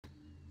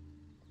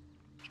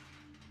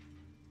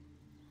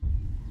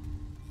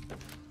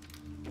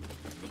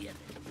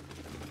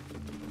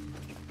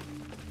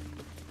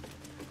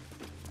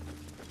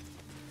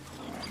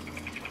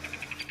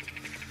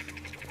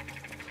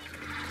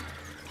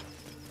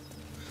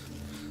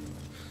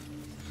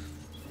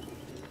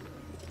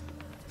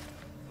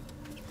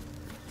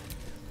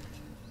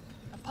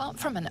Apart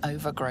from an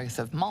overgrowth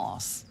of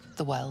moss,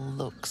 the well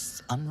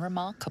looks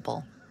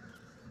unremarkable.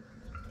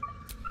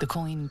 The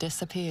coin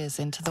disappears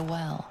into the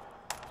well.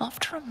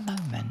 After a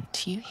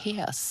moment, you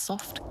hear a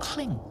soft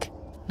clink,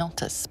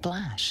 not a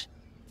splash.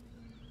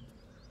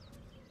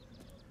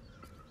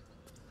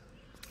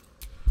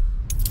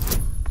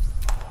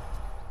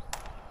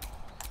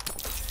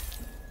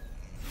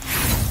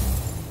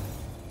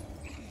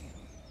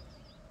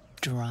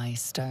 Dry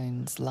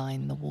stones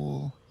line the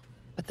wall,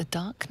 but the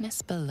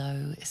darkness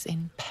below is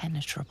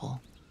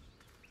impenetrable.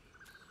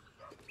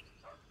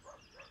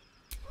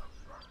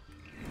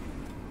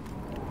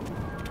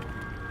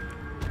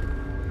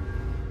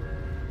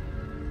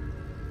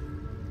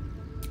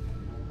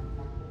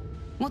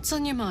 What's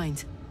on your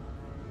mind?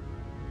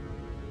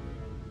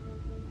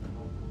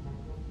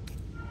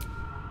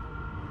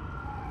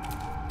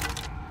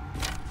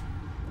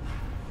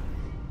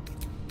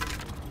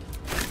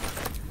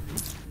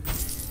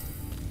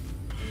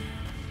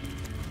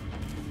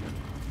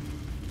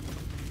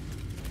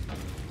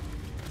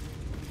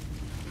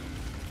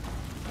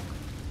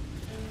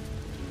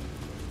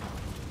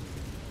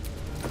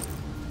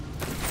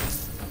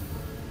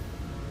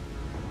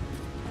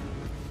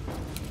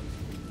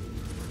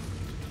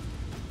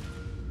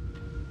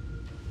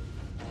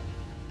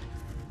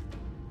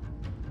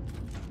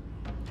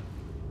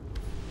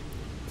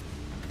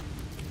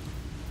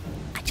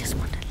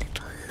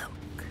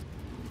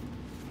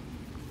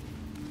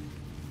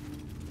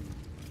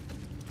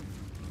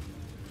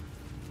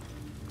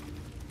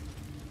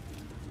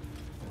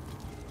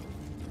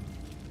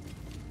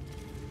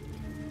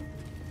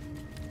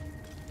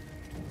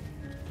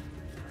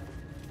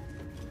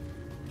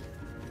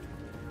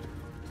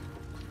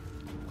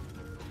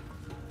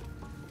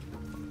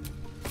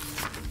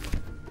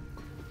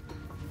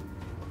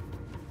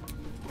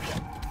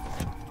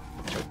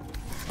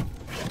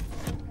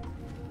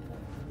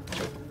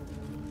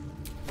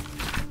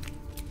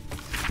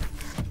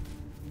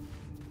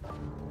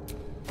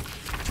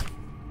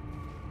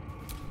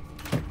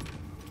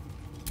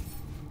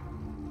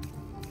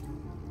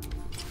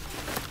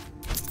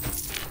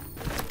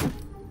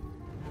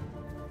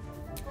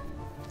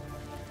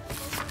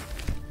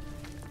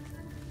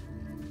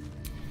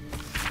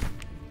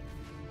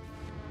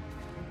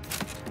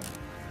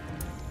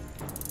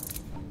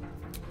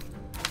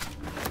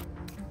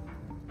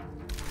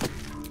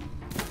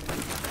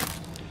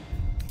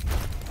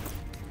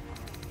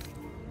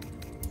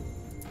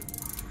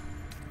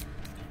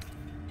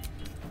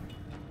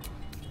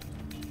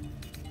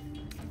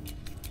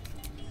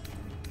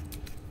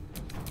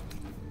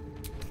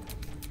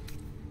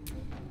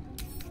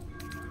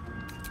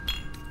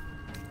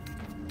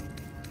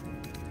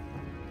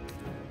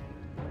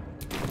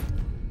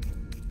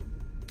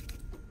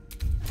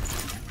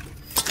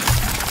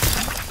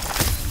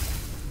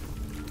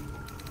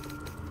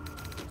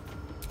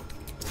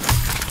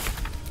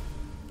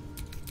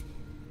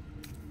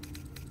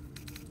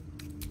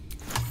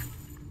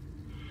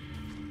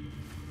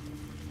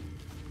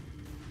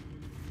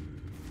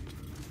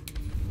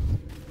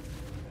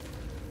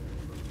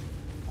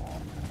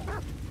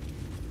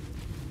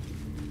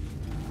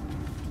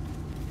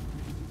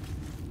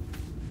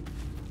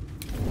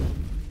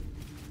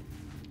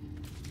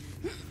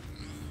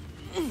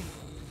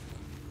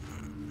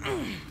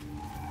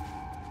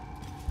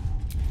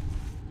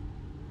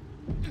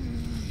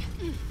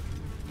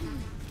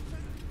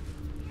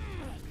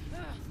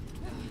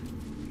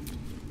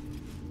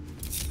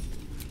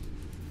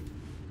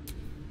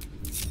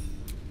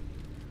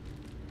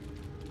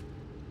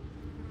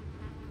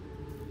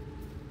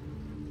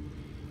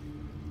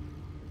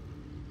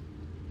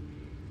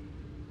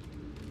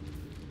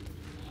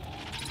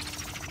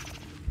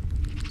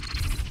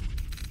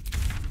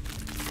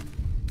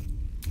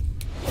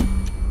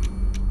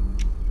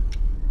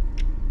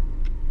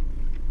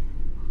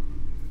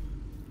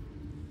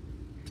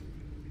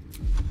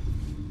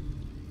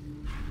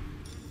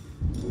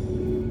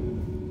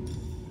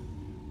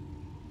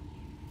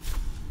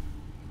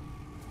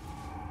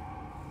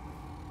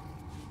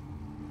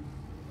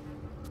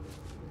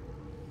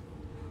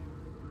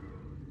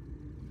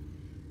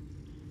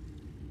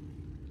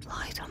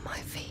 Light on my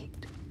feet.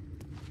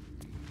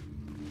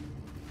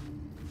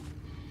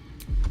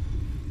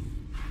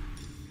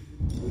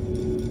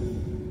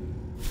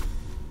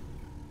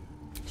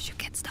 Should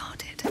get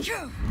started.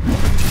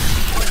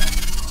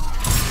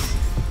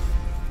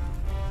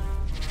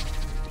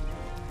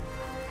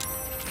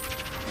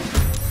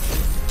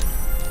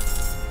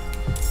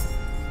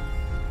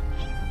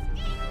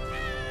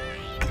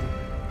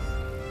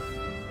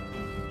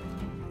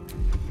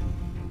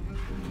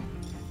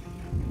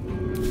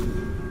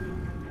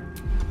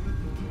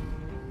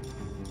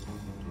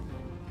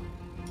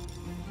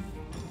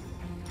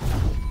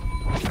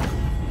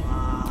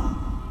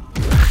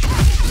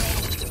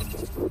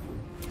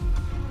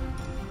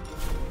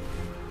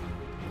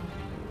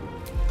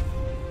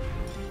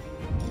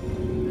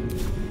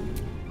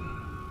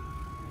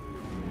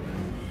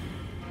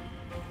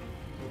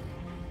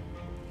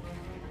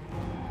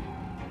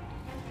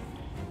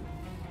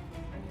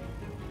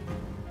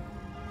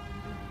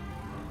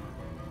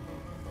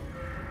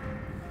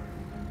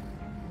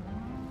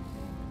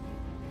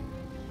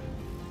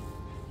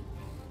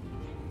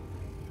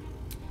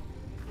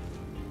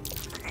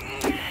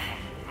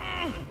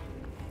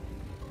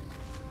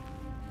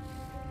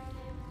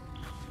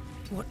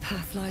 What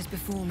path lies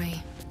before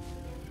me?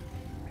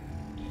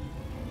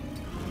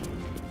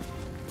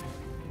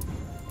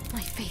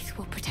 My faith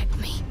will protect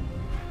me.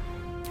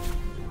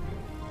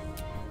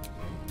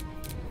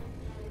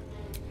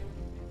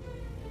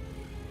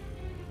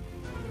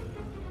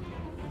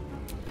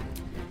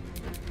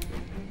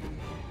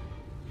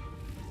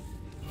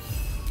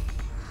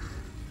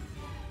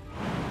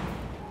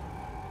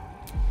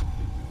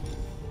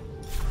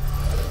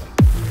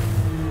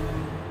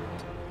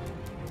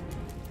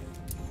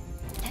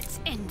 Let's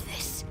end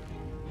this.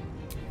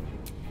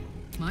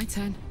 My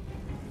turn.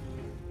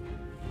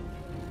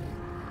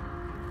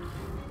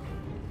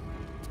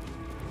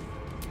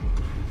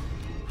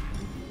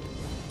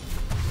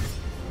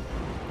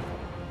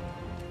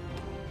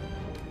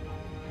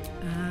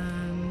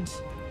 And...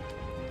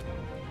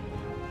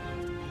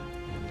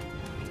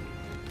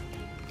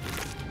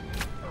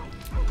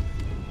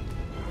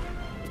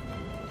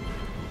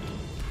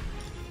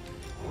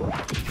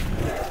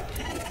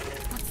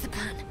 What's the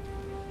plan?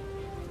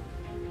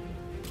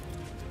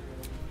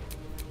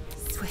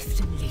 Swift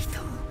and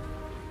lethal.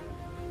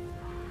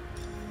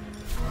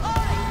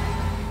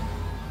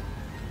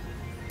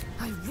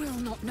 I will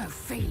not know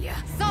failure.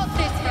 Stop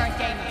this for a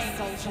game of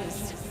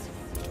soldiers.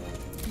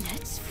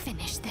 Let's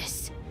finish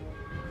this.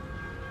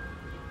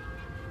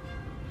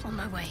 On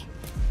my way.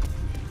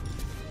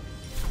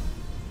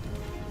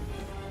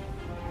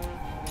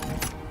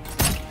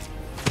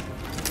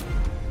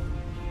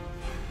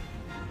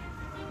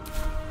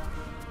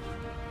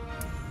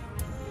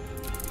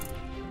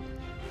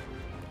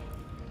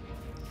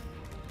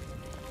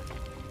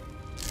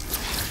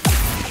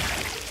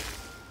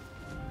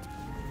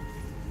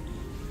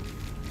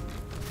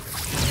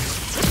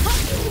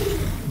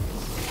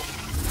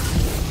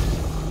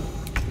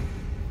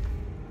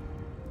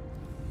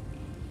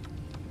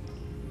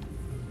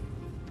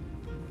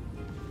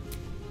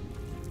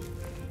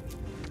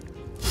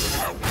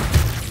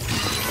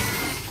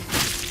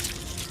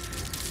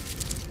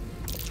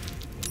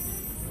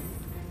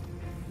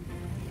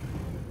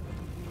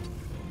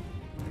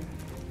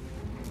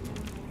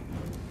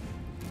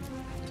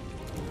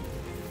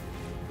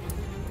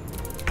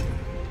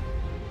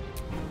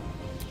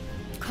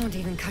 Can't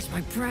even catch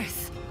my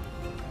breath.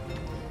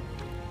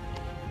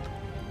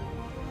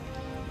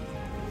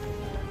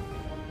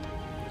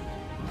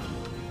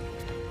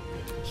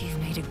 You've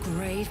made a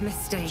grave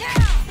mistake.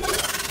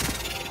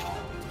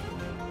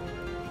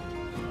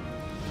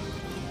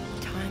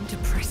 Time to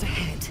press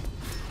ahead.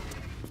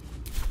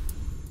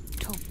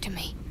 Talk to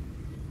me.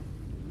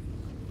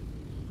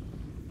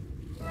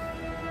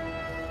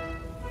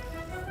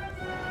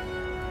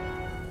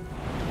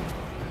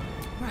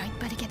 Right,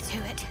 better get to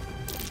it.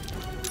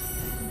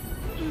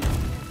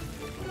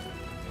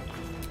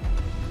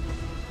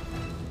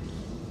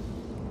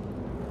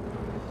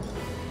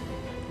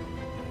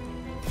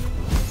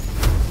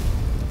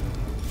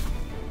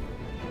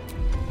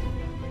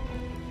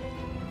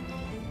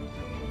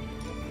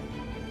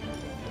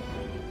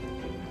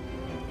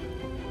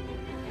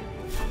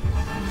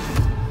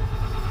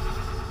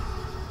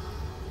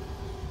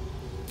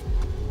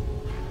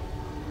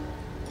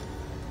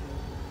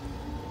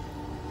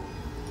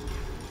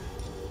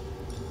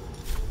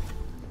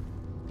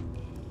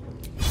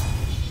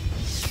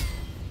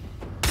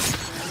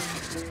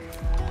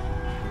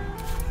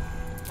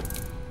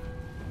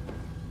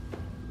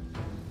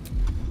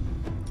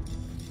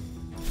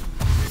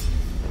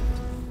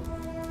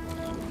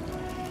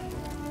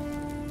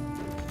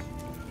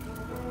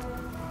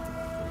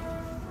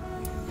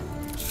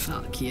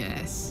 Fuck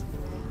yes.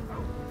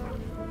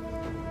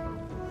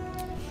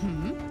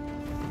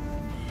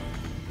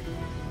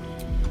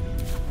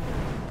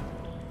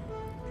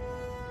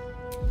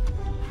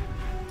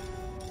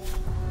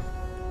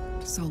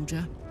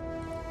 Soldier.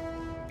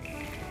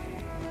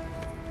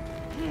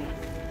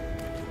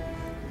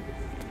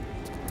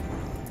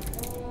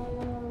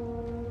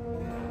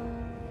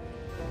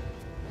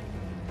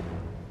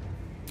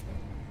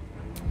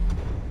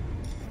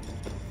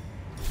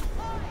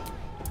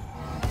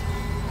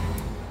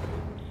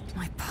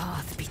 My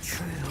path be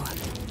true.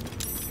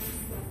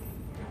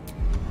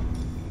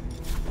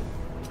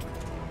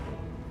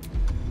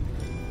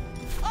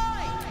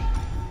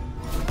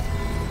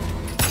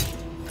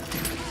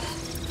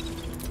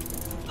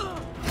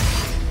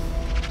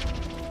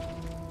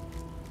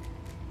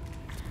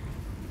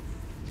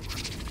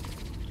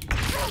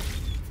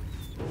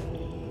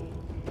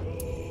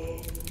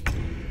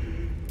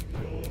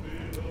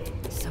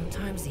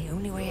 Sometimes the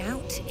only way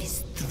out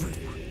is through.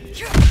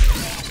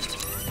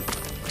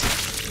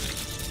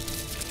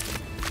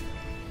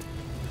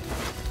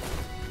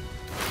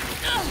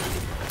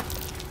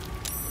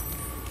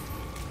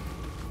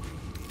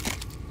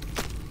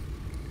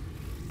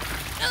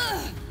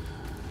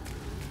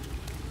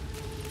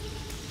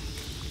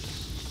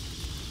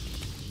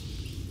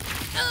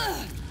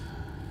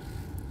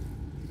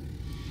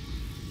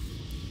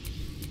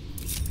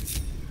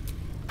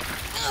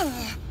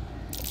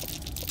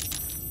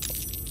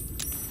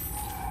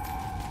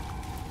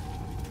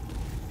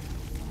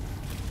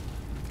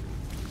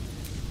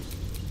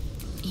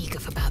 eager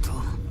for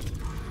battle.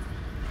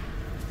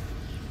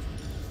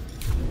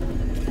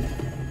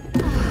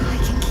 I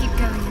can keep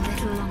going a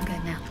little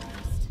longer now.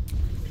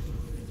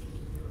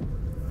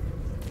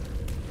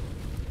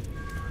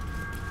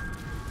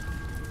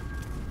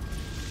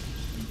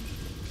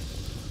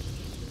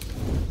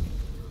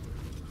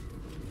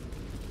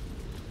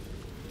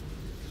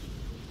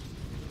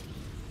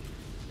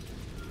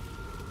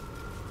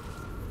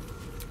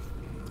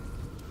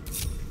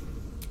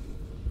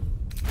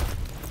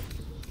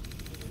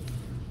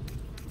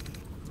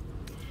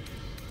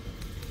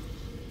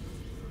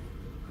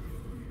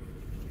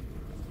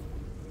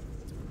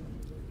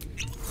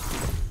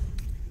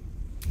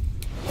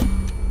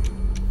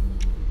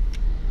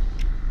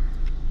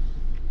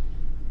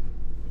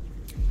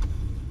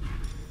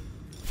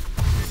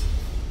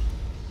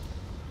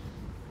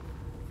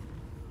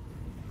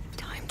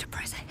 Time to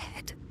press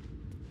ahead.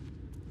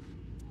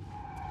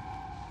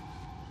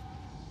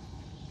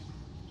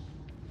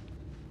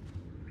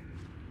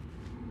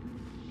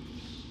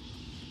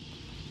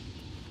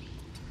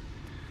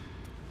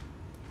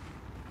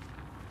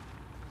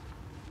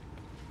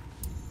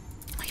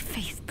 My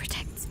faith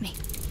protects me.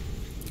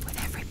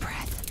 With every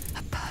breath,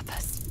 a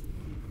purpose.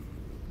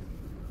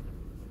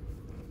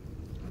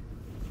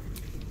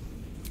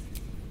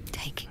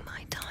 Taking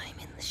my time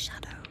in the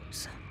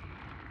shadows.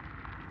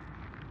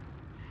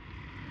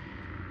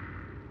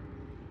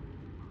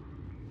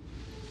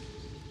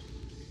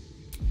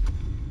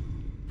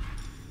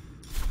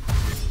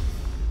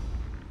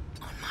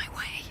 On my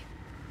way.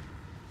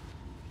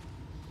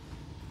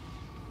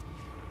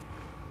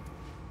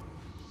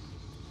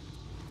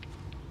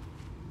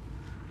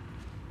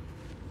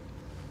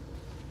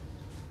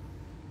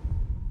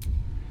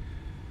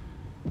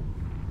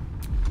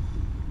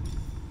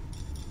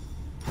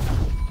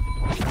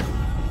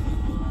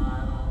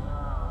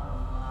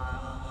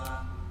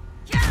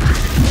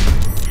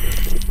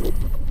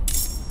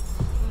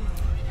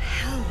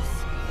 Hells.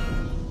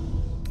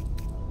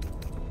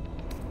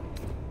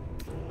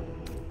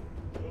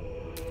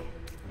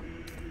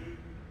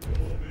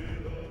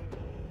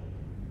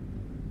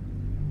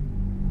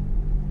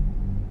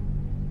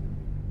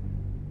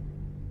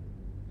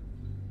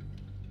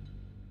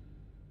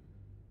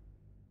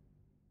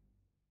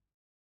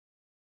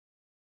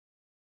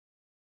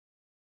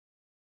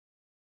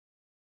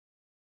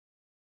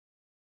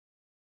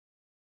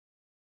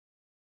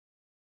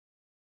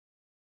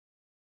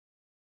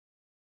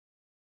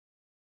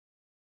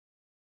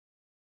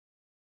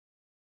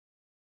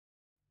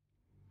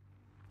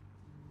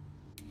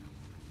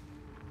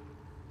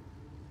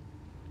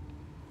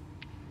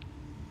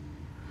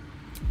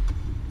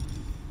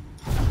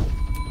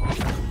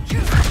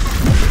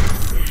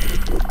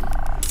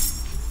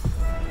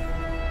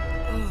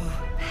 Oh,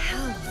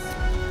 hells.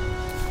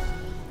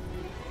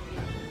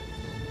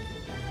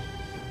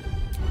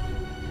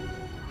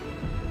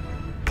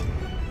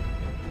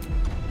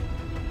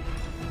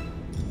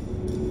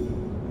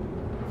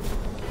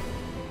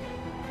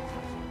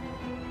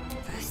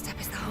 First step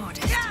is the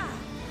hardest.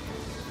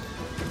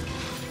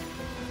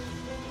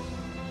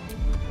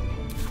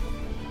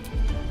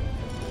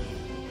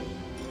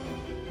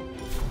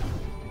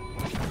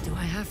 What do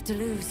I have to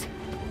lose?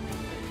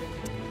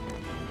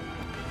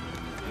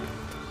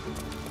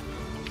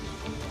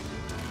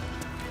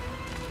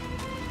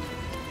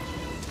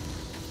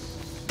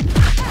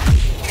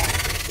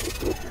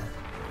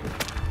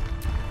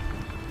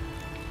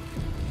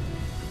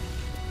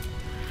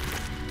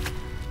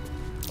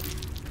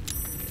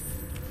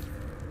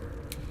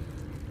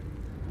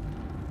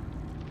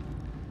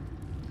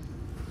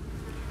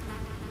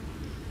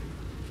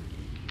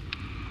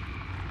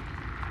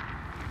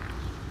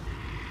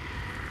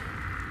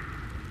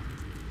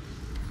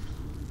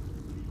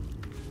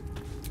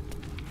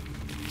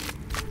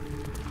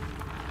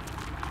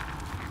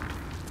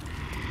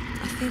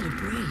 I feel a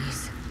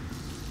breeze.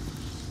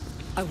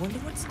 I wonder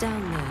what's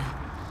down there.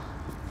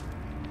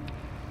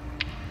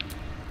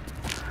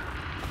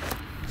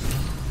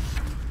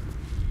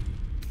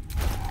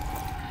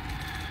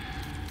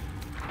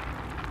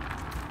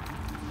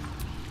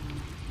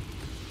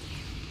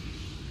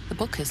 The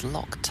book is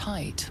locked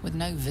tight with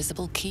no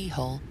visible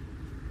keyhole,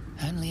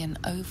 only an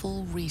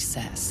oval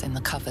recess in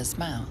the cover's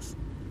mouth.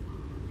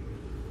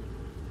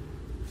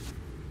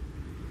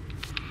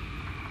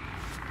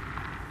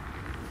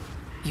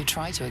 You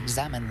try to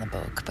examine the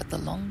book, but the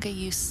longer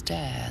you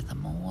stare, the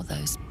more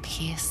those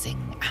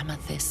piercing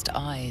amethyst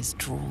eyes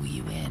draw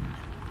you in.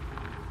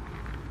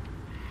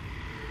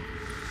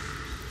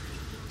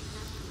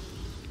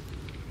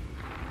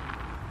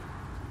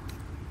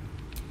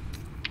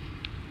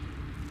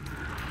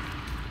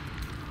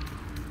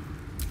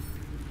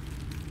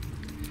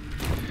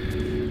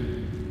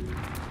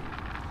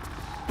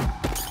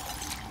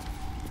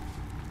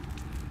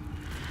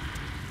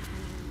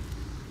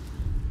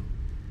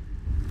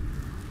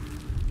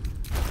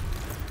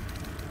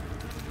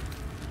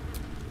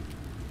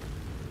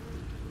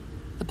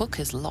 The book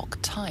is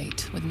locked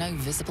tight with no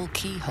visible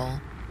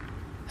keyhole,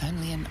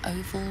 only an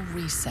oval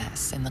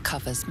recess in the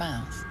cover's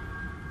mouth.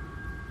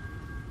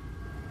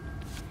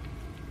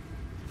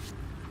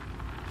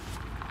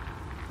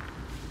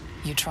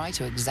 You try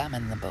to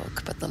examine the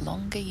book, but the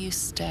longer you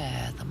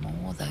stare, the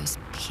more those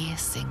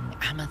piercing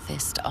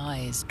amethyst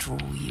eyes draw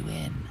you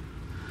in.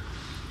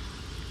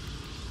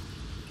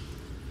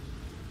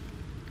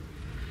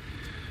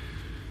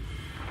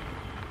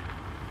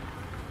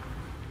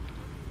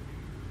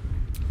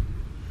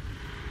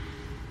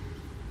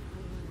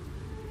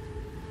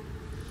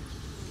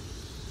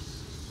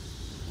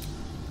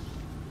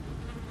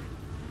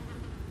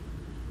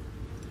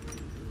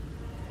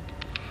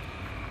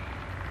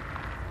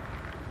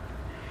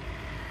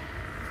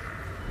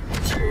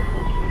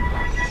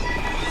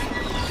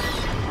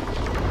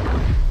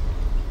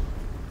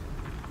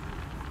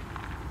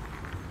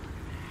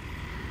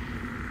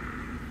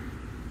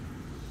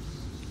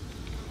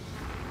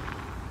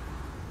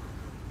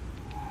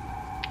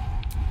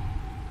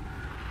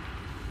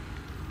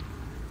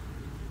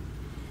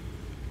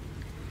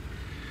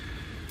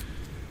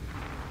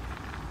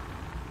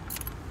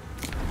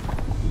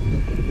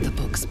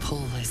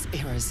 Pull is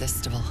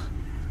irresistible.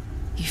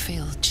 You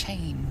feel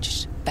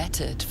changed,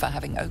 bettered for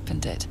having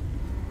opened it.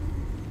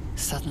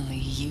 Suddenly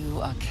you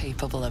are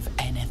capable of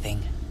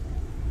anything.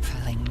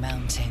 Felling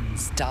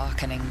mountains,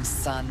 darkening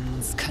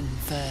suns,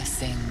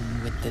 conversing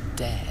with the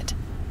dead.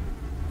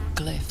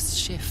 Glyphs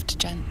shift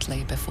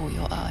gently before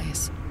your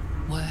eyes.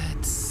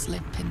 Words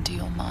slip into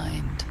your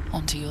mind,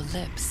 onto your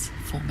lips,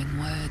 forming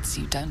words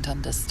you don't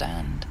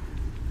understand.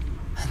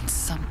 And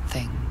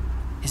something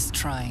is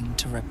trying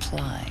to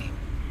reply.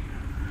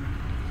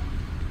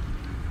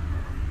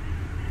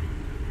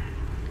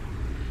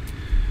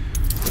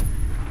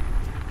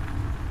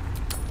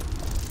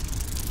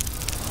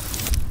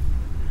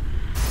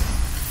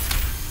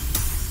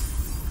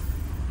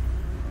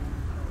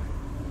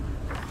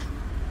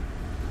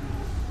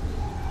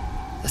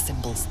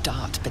 Symbols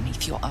dart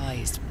beneath your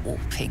eyes,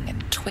 warping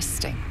and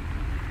twisting.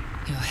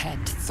 Your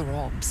head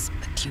throbs,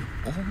 but you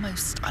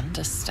almost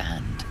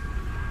understand.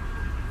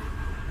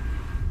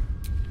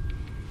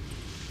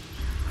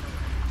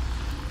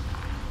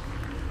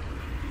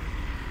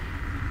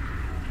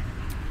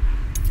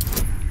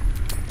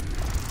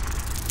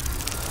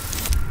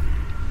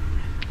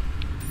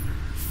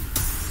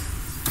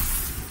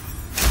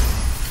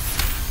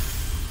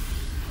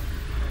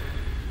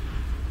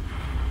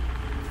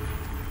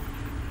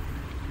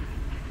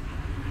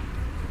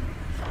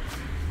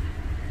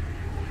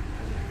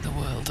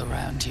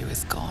 Around you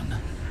is gone.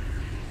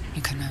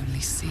 You can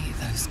only see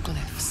those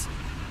glyphs,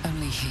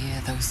 only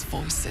hear those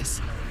voices.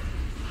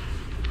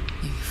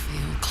 You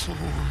feel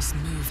claws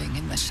moving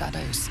in the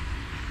shadows.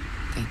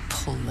 They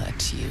pull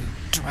at you,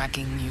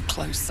 dragging you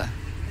closer.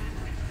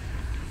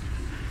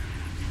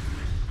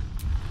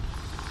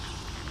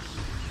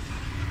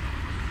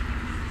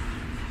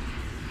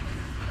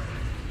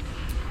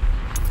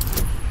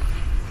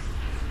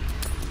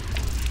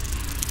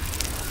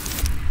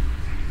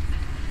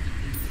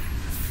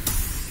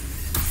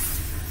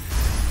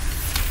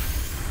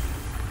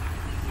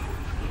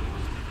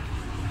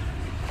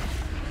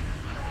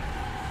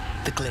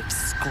 The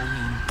glyphs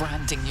scream,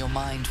 branding your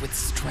mind with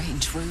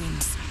strange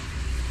runes.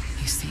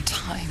 You see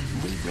time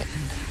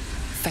rewritten,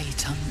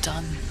 fate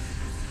undone,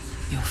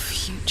 your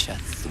future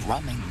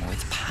thrumming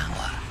with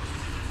power.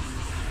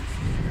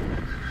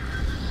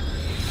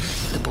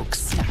 The book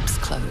snaps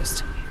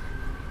closed.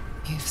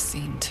 You've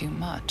seen too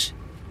much.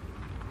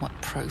 What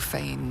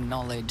profane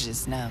knowledge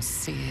is now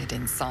seared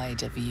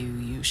inside of you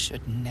you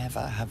should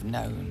never have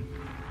known.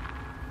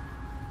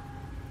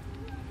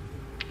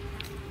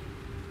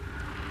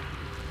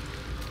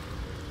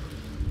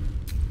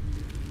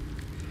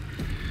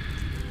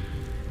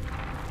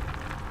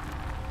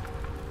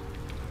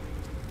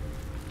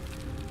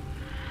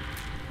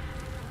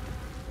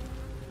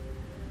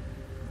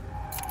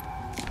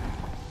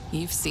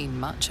 You've seen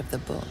much of the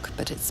book,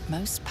 but its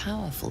most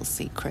powerful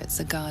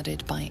secrets are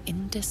guarded by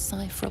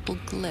indecipherable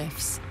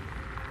glyphs.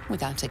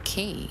 Without a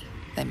key,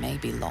 they may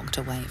be locked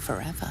away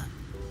forever.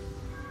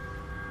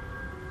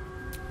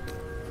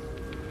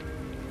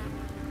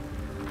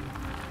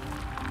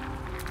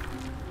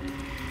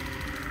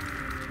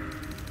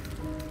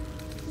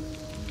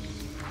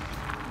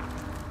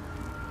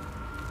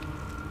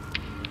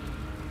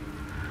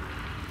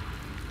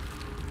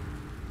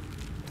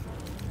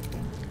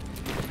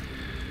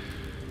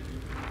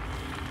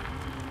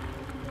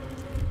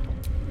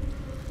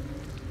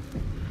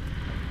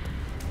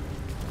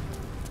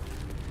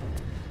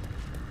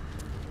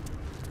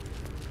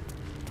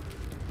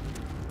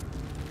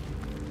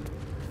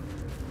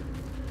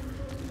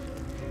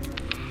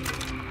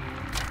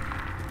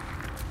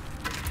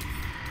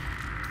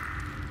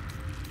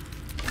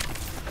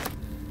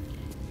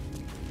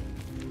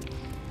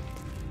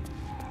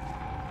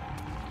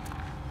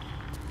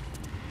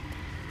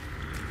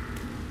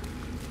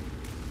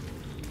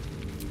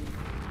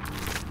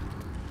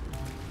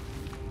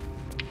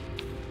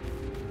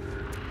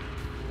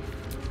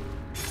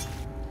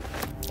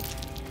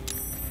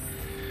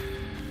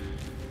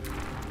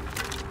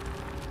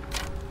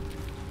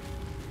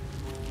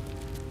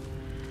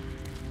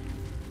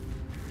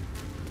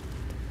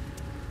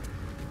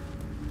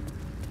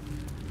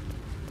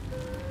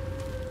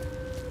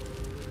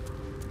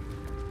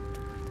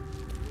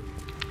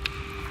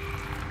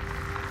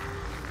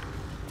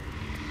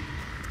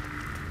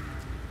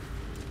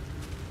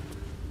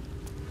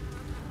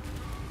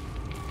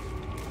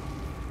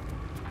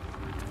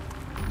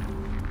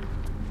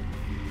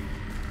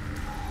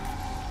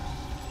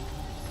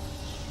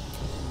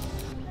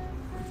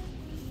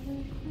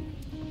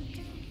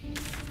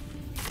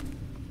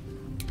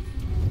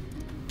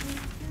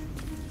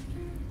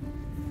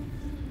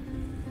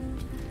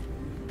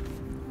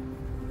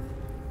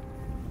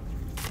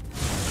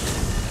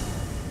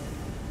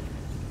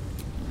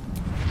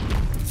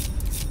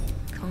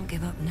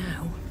 up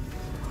now.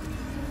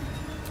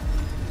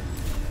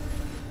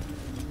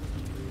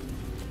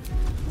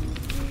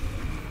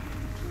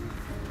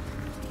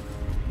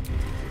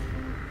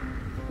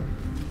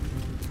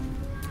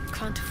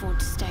 Can't afford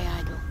to stay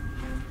idle.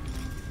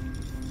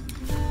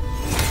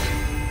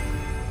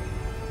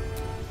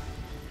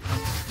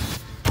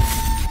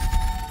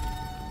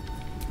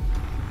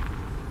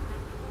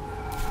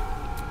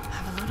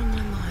 Have a lot on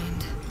my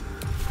mind.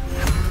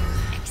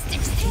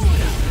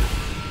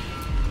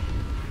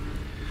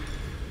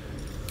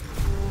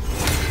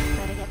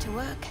 Better get to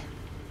work.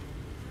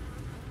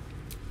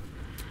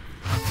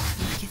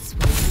 Like it's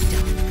well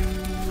done.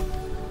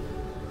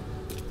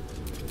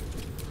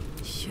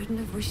 Shouldn't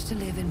have wished to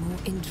live in more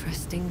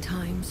interesting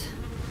times.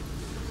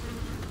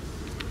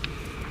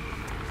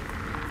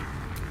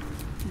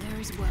 There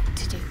is work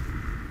to do.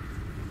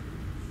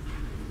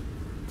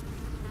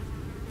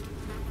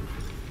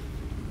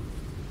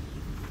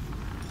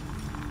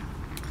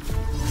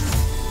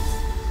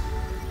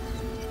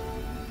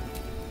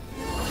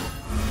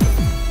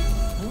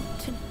 What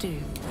to do?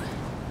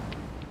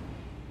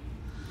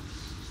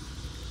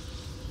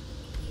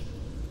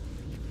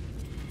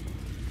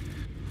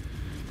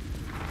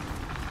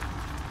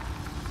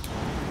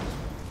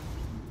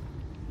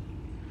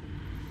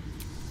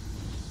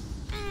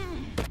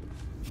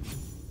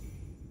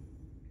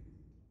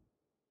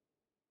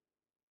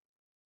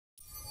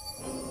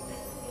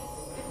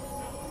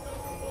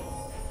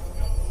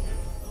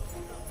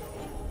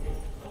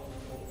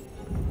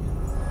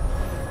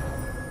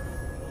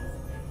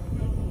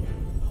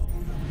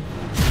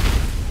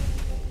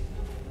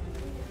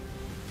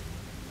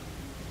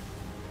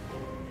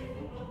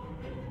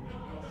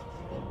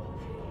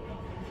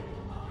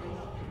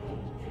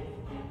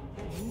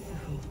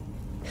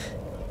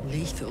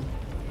 Lethal.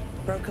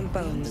 Broken The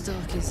bones.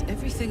 Underdark is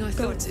everything I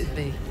thought it'd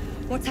be.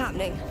 What's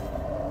happening?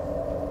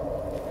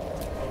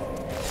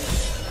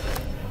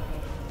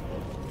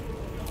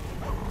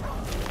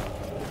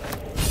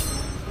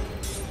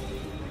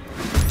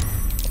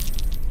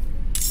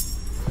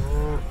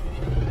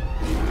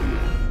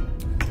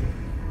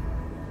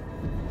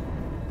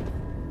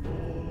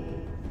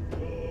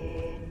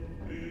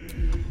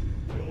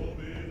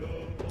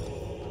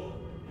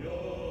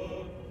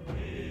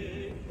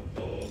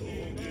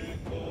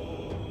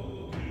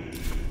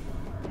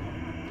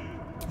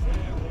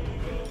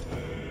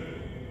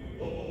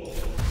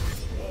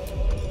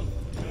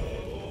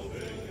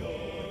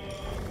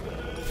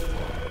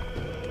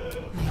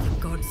 May the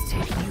gods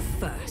take you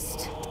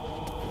first.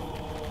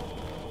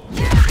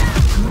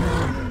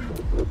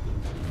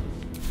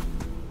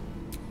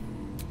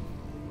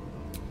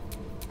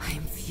 I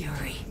am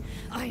fury.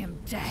 I am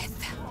death.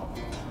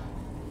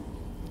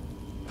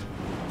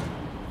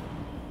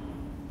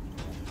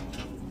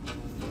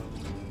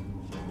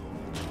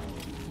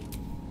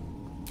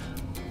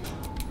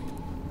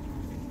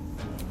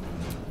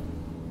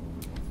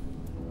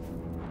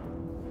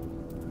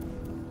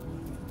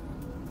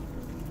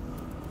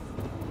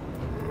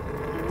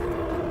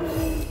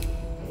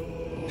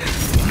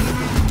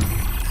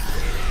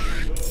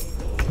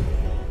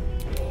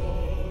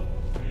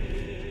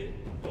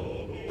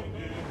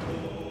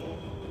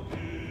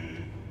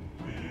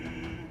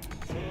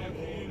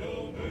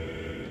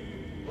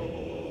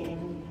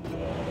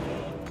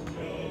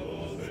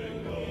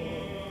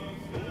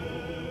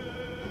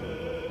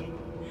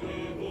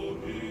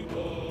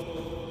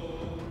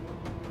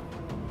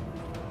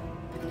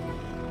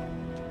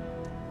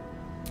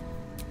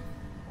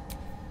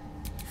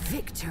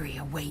 Victory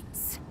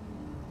awaits.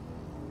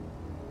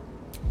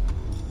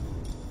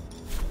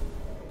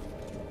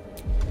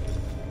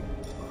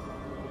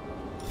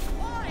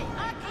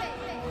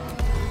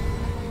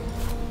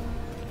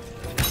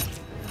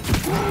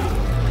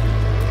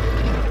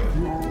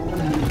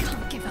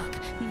 Can't give up.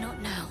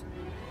 Not now.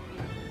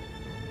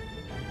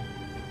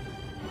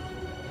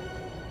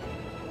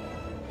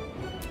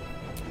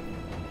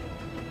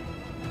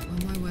 On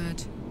my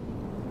word.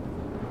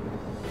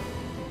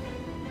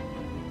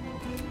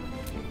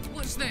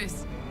 What's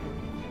this?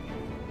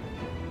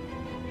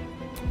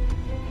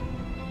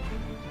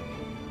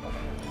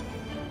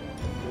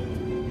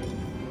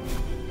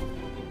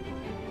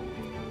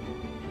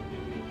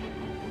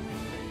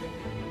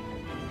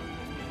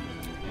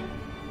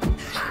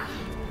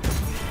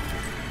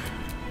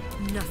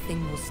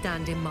 Nothing will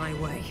stand in my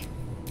way.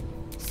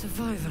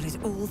 Survival is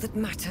all that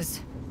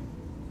matters.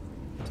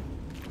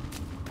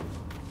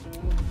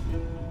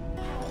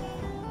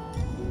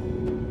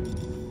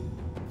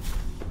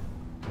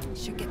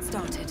 Should get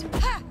started.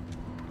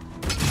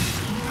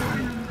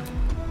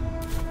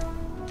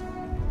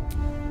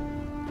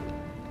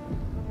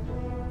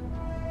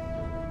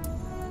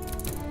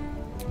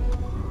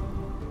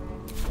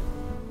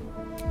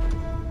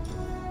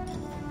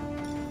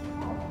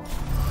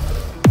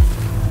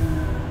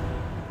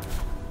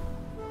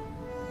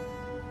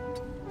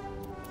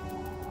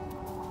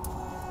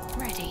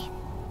 Ready.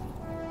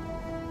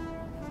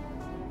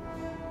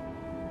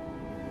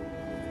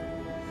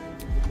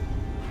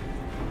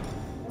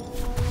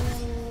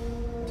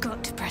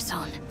 Got to press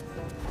on.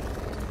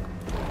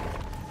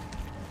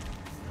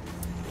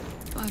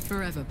 Bye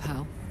forever,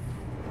 pal.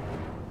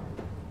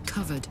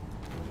 Covered.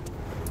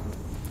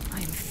 I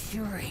am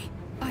fury.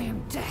 I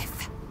am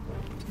death.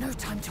 No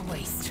time to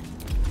waste.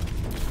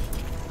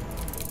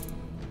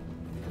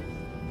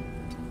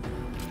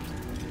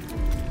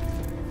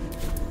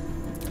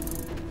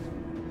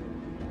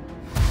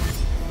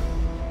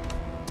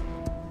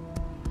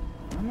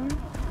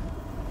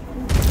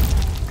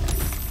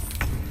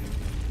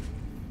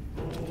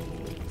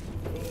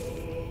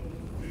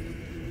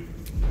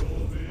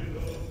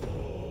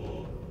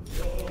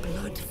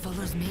 Blood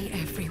follows me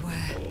everywhere.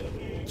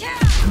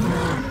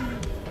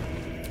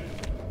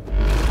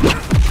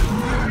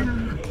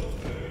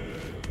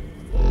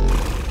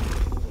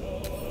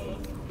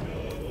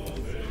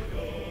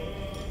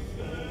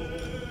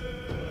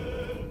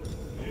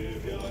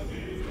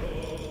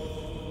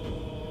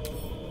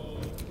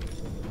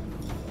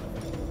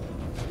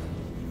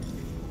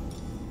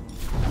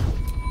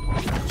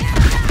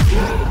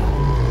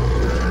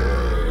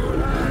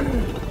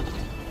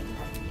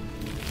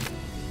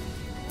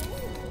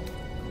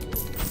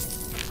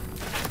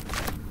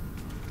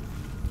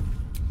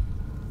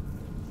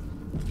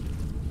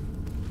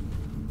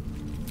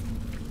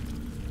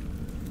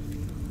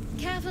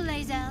 Careful,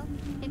 Lae'zel.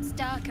 It's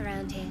dark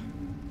around here.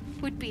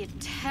 Would be a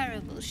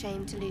terrible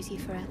shame to lose you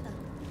forever.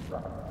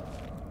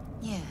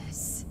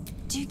 Yes.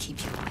 Do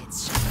keep your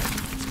wits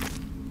sharp.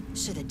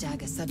 Should a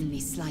dagger suddenly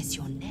slice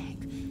your neck,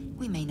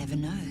 we may never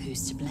know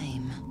who's to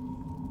blame.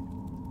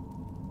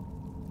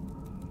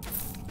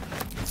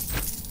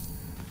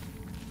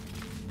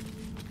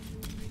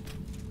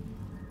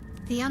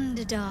 The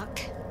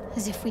Underdark,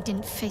 as if we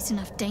didn't face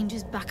enough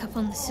dangers back up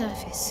on the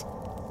surface.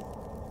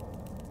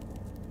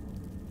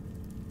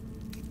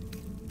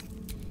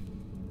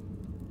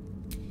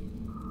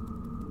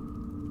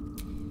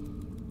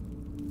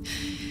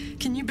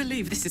 Can you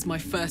believe this is my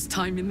first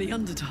time in the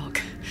Underdark?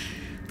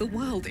 The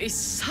world is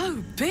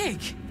so big!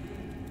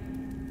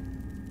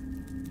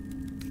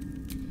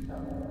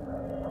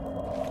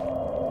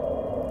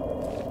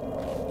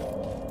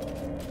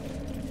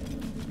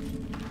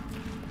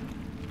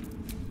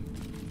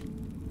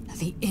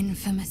 The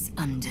infamous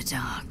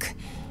Underdark.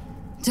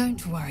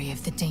 Don't worry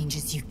of the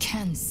dangers you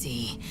can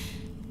see.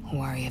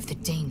 Worry of the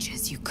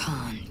dangers you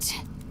can't.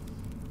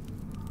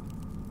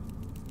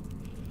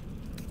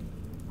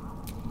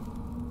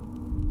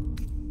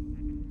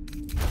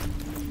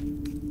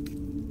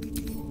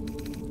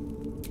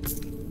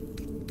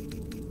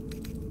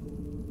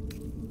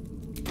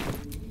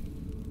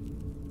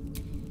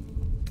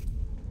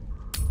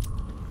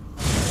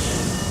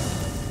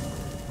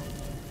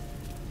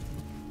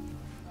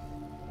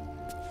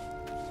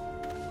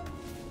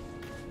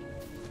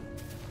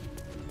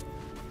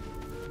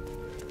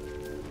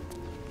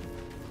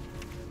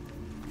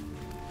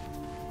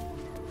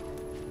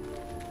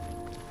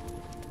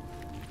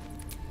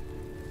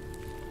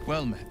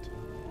 Well met.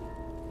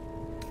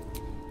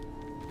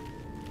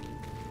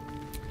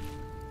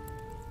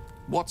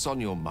 What's on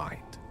your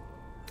mind?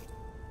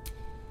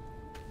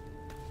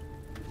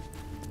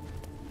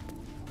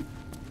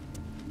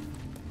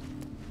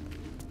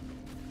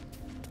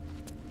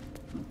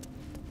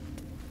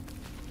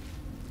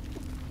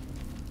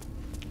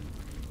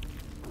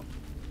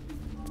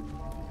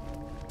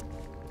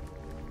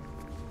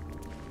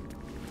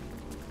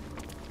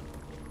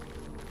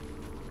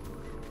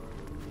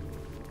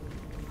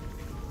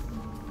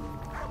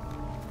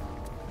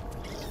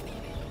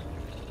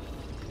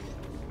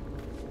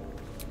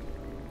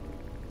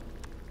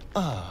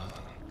 Ah,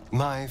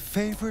 my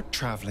favorite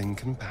traveling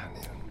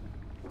companion.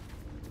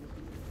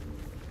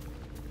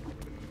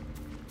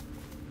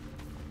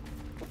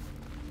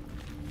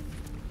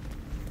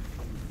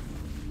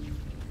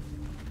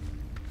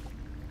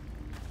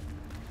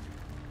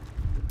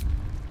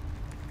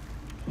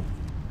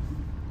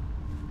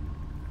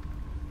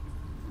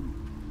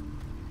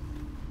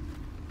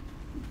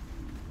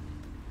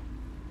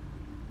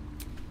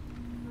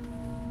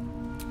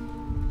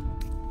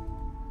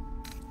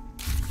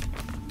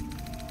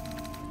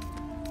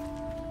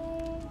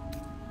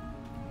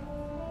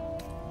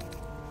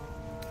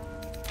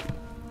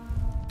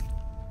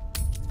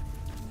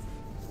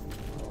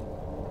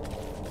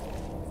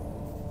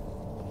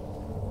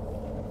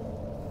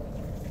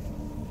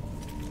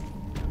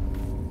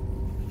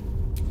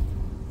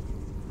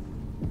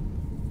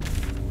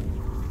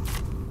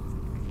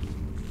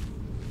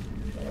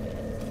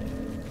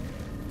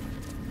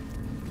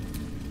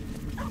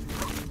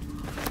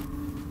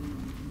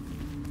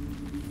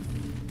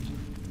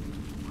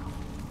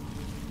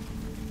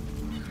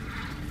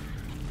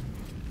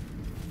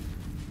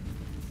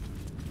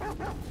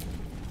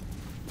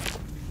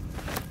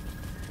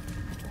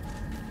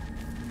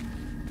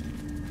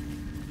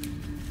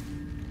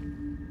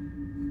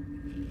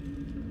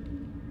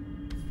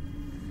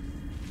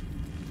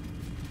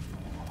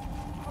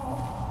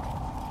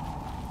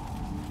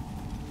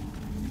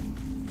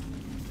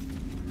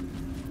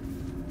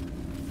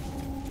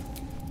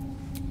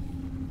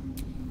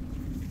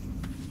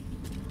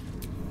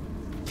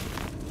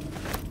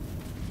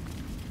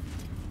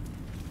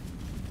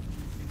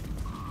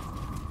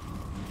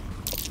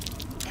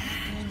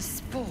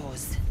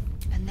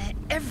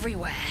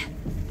 everywhere.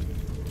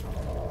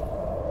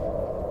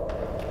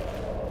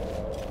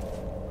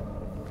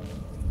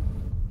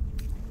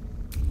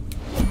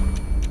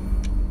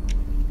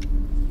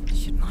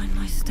 Should mind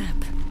my step.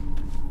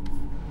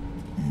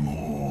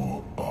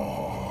 More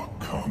are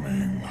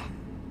coming.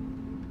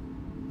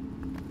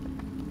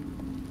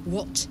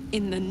 What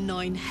in the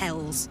nine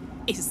hells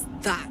is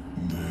that?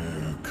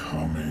 They're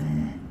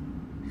coming.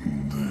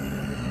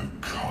 They're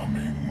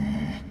coming.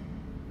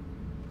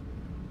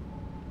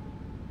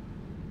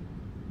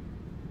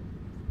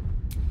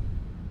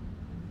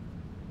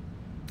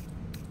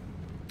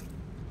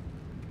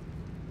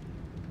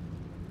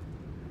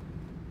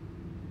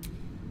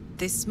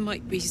 This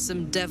might be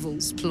some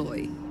devil's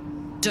ploy.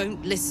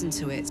 Don't listen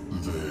to it.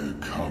 They're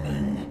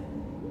coming.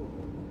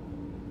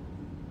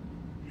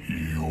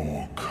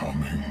 You're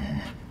coming.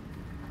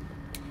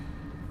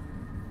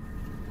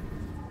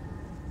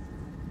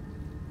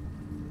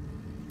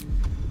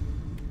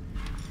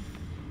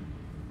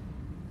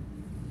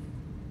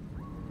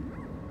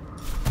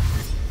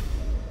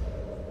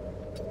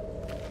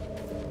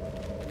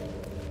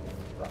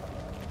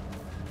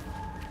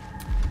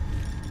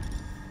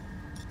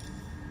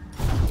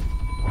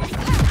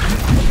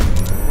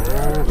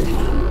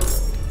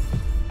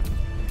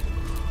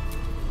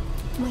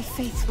 My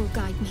faith will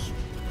guide me.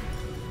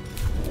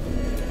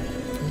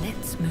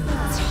 Let's move.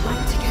 I'd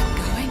like to get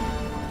going.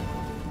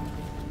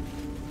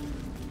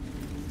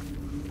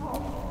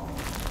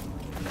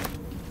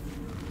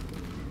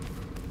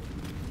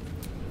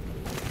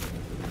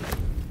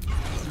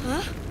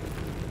 Huh?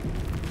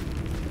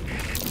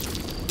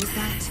 Was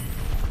that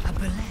a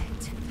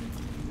bullet?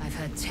 I've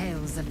heard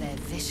tales of their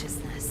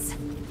viciousness.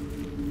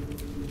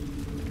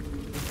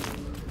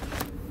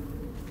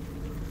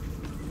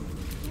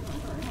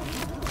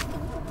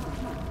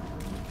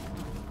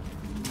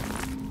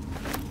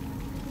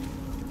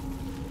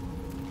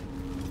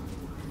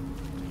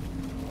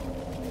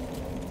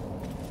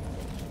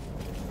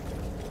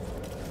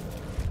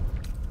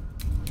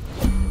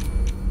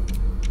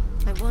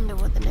 I wonder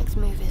what the next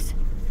move is.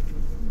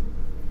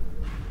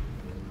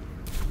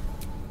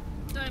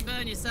 Don't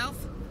burn yourself.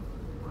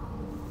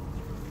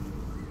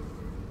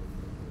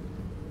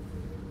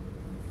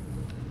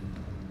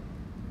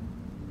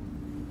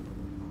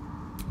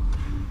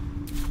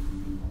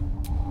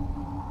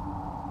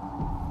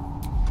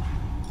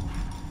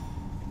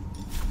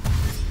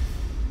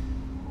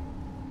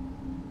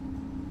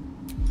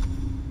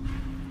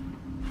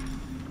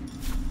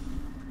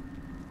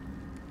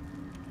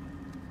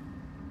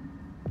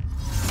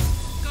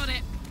 Got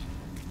it.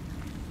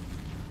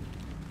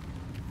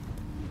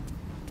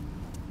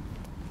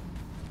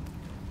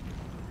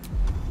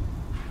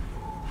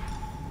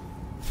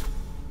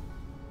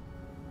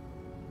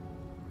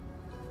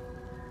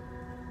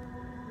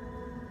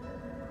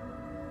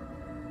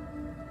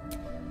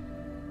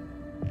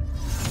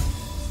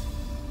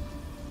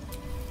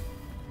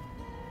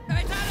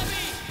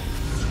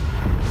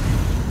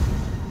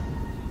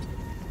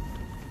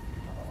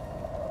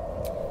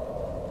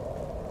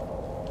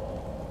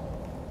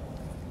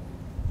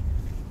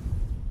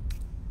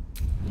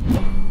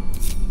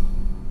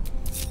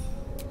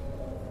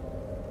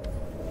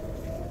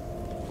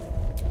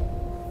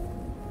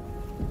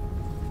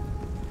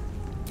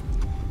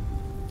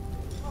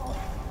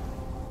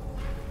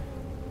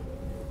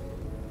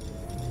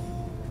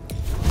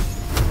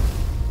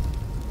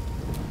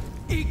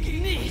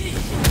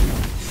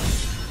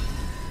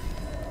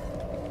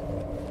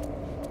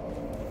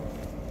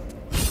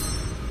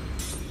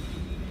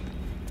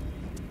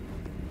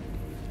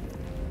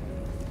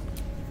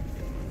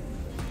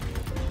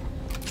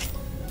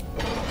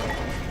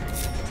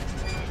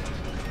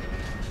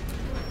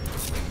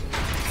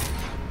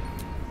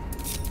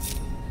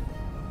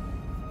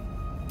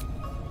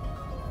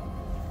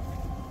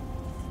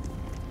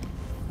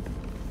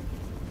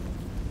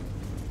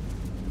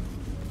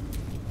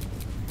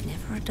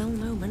 Never a dull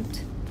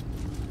moment.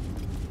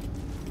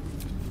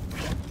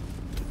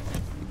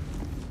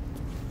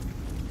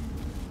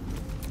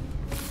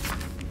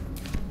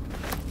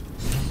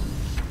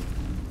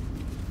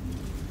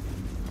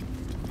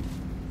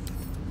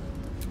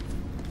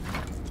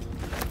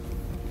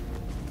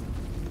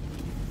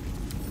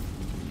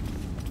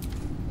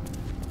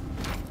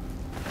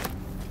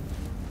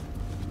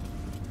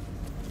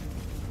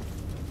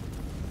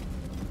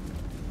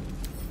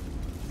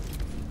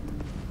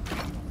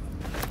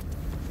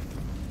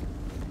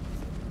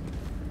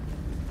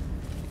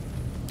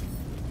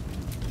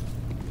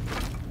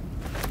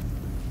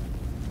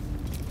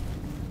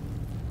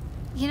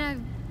 You know,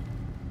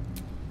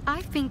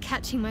 I've been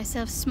catching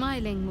myself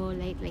smiling more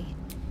lately.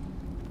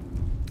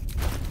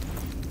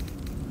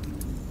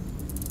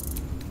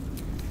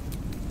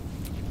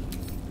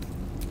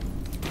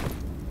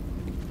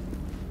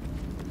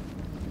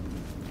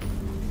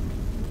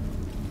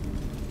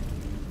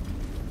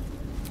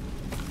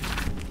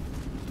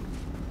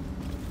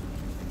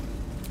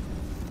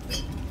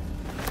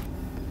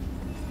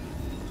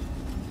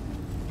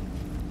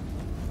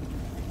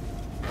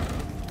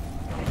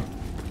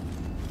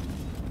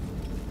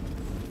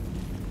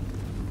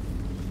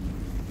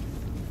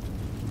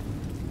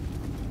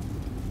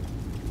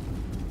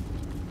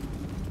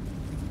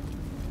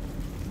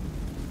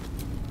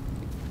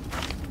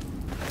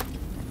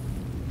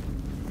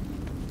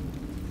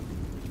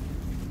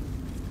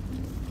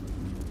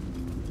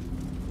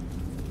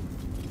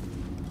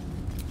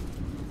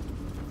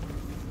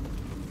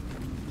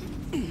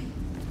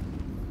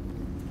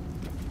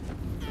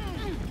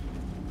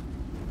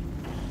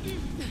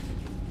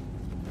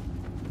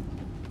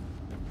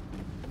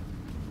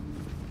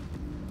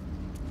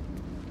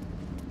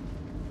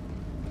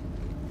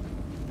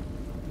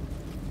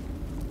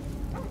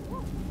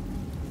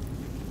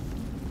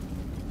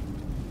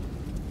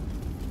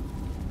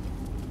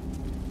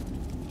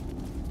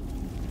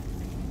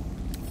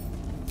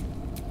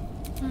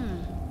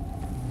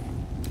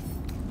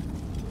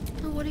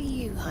 What are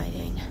you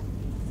hiding?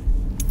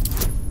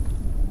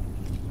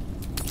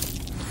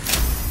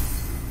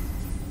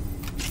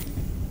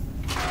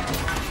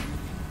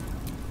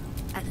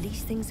 At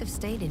least things have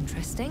stayed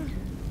interesting.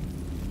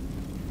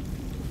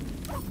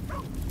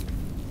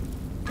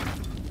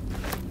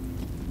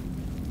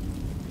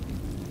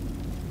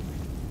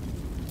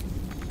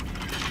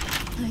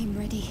 I'm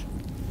ready.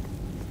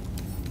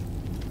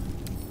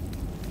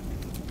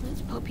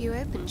 Let's pop you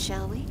open,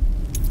 shall we?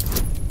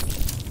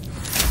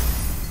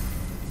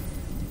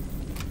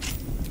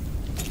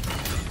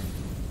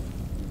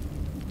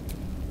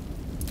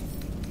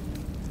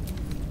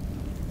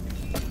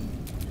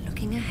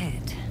 Looking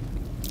ahead.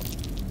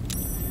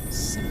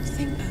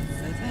 Something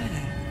over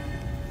there.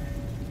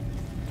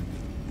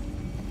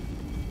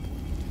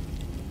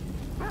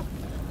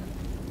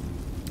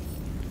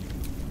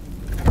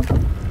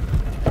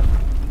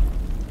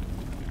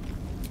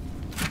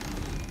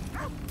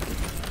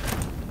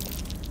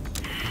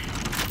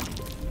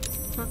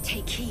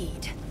 Take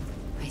heed.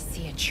 I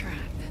see a trap.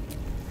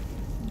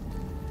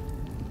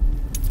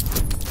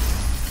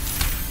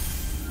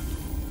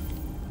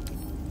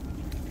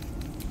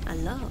 A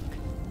log.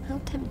 How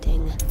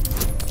tempting.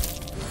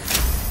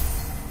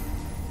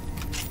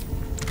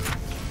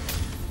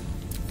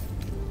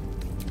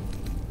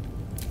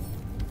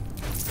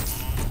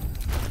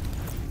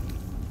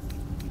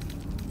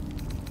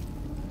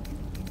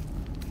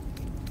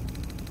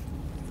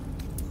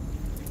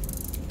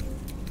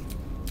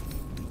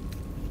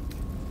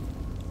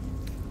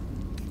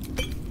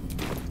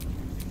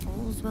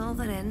 All's well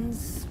that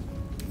ends.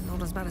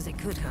 Not as bad as it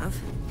could have.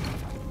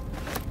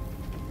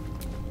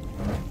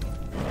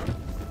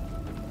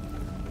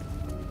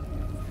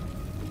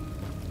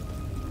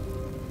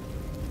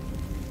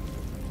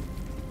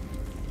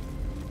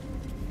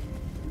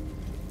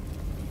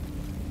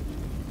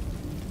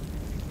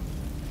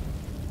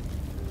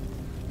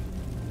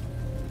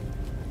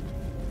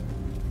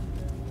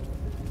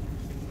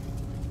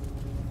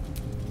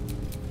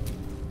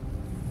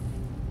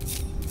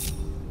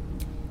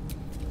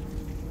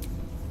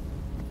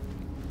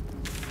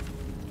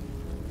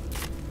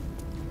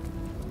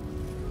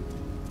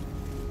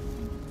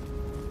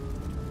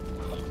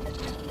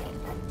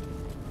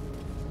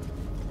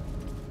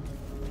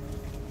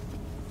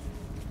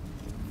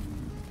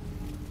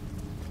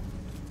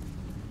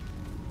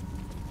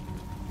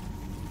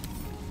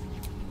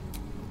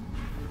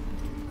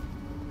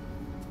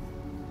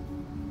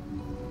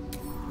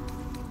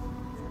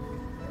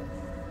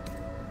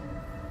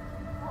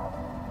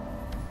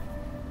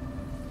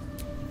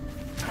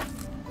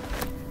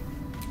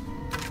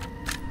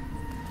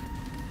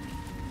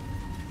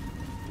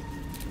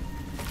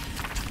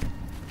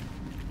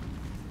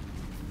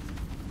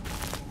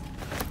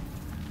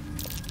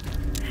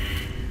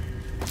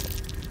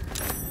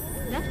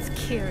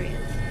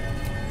 Curious.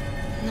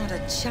 Not a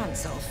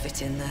chance I'll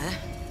fit in there.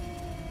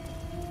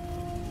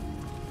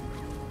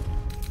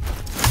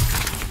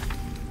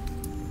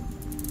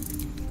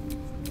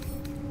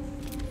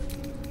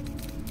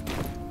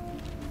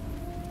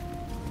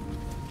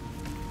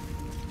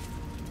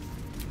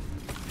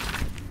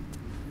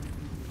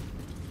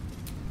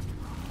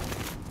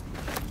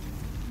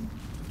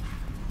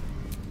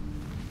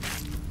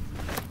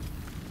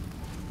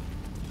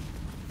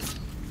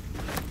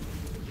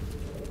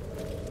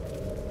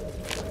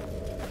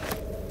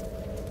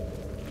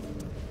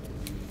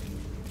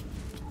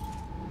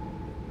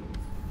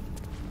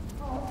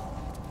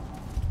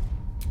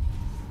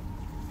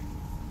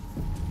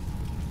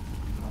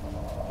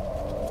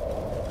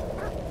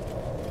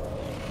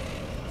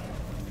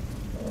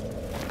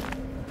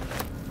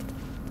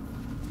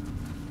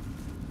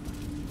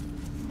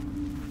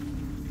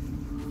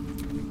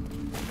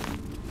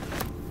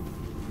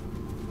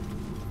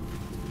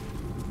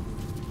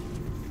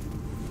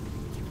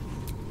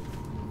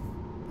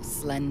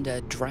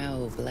 Slender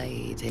drow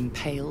blade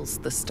impales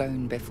the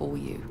stone before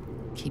you,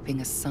 keeping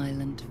a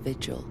silent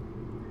vigil.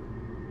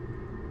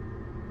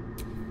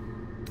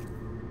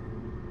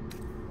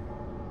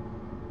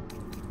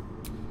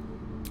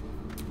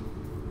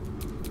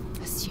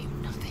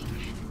 Assume nothing.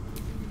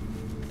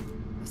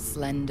 A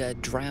slender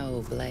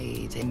drow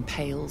blade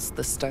impales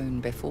the stone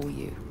before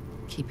you,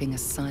 keeping a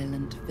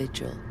silent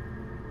vigil.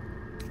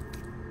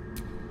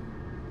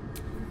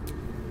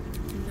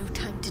 No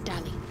time to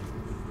dally.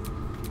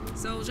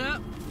 Soldier.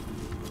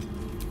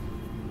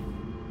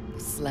 A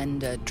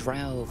slender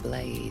drow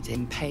blade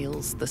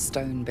impales the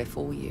stone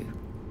before you,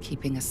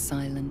 keeping a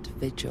silent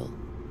vigil.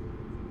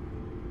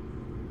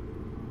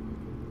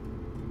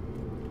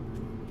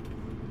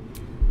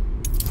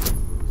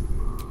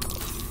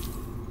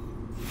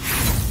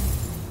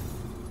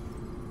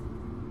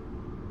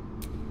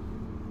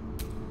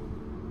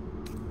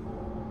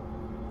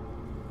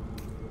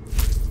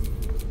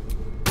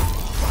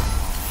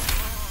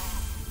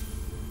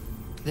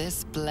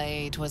 This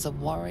blade was a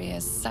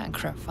warrior's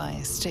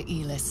sacrifice to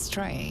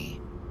Elistray.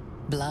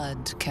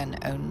 Blood can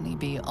only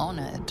be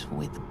honored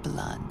with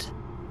blood.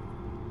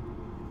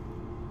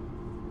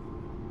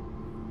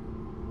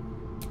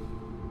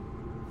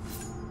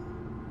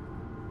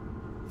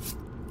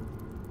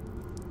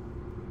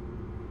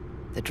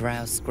 The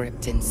drow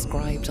script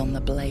inscribed on the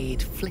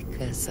blade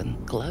flickers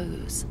and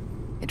glows.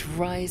 It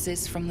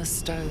rises from the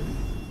stone,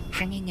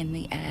 hanging in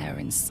the air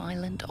in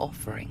silent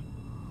offering.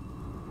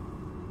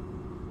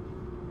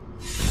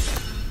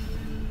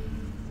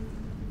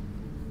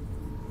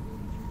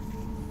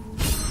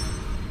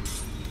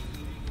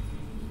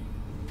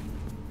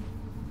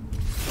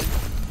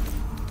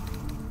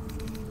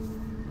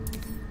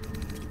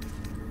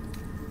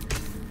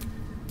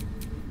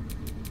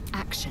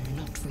 Action,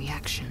 not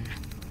reaction.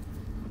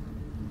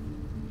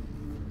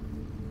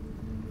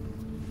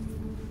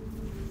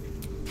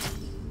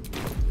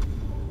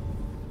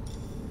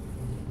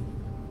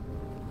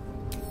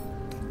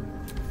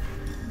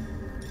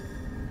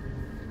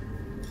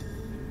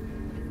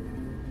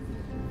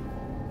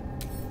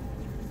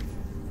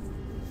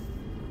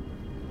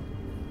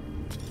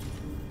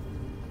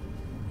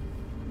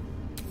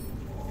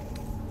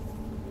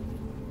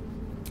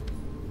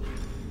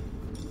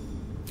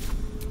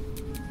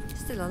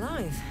 Still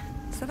alive,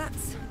 so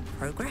that's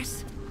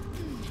progress.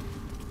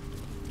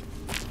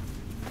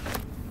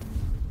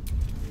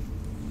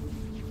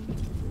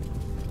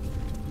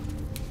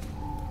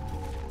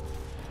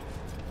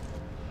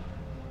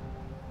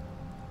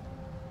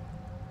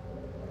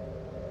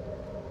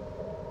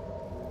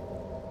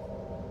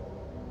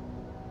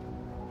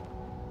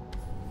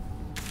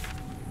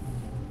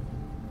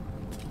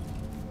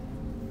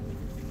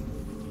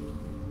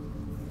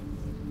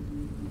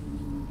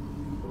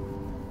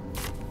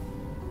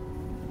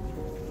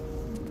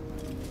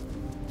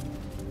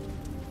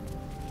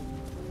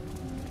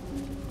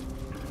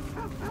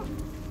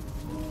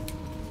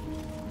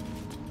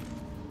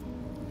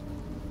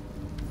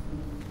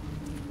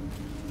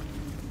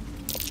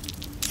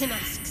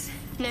 Masks,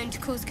 known to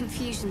cause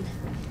confusion.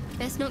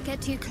 Best not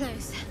get too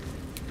close.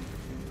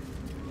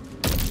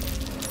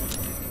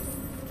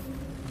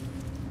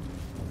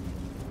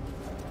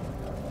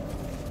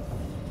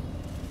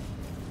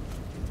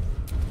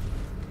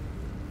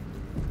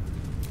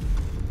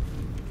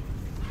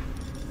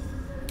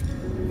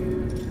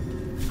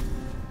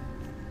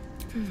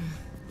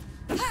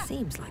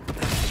 Seems like the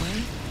best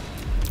way.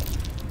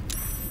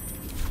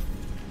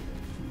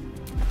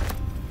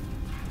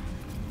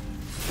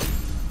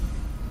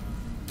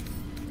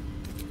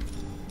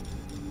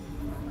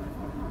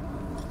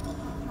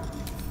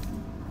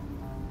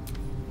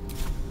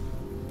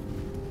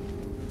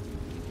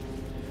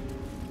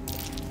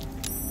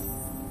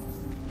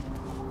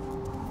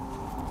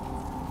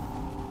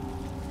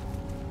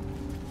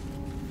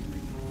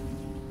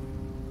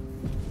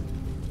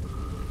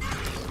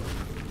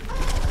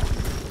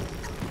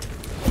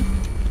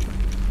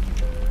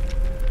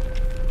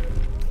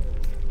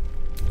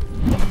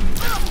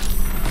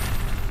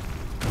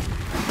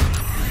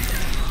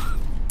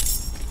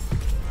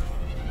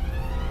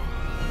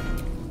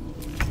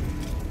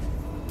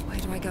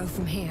 Go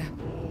from here.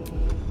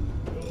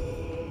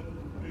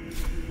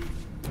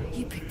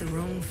 You picked the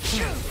wrong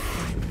fight,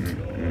 friend.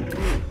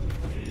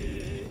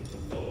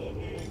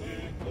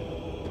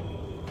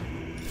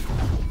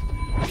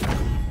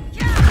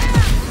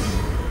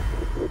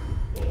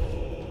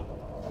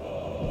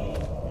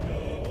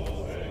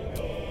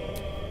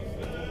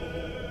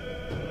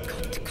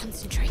 Got to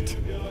concentrate.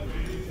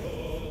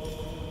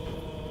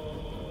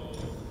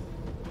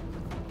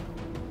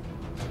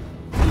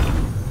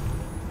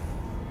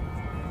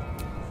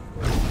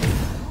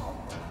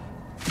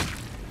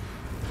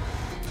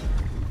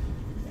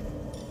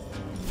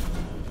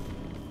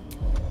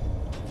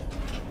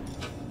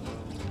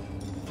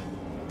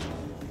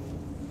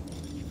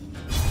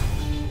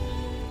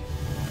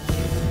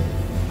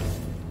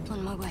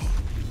 On my way.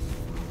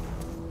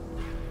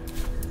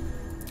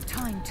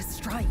 Time to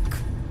strike.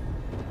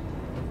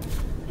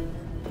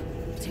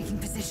 Taking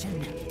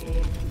position.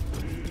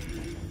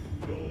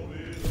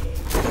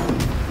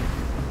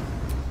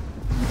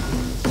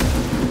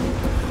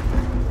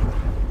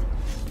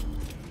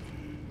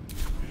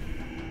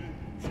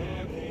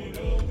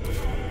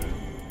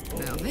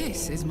 Now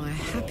this is my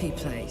happy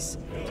place.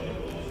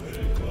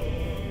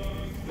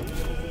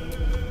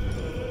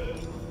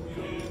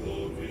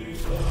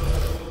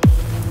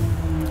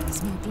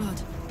 Smell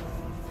blood.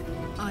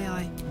 Aye,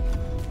 aye.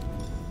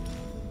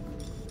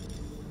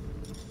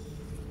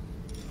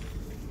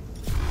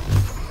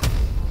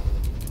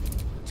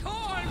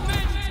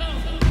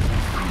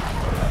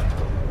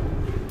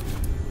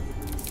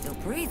 Still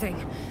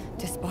breathing,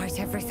 despite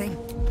everything.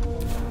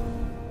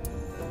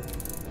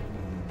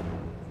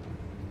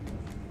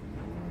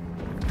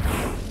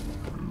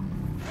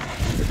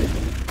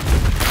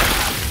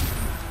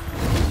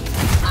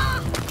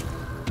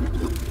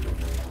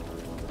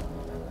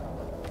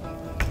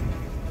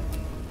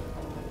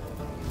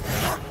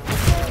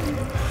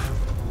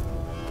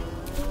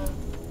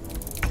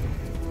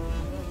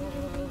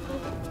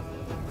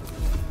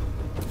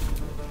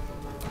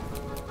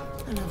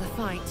 Another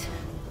fight.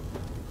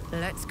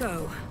 Let's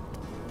go.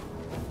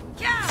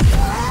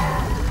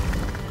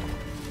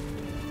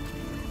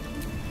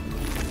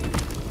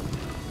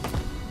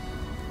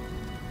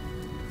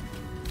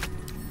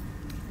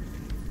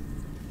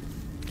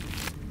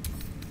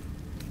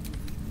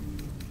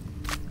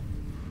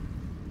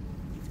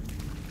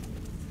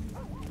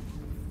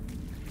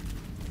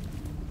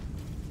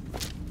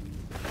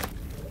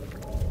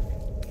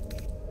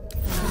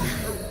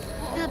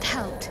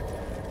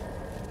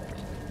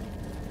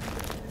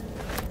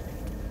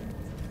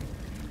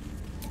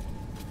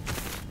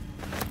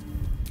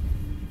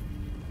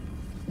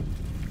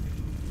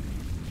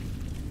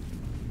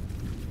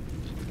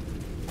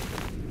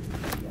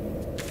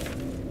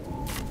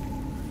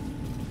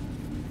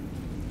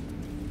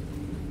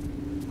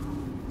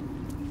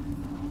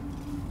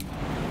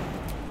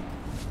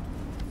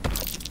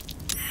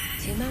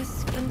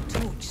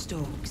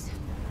 stalks.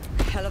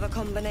 Hell of a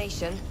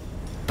combination.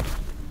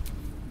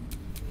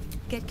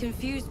 Get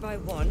confused by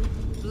one,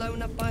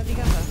 blown up by the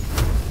other.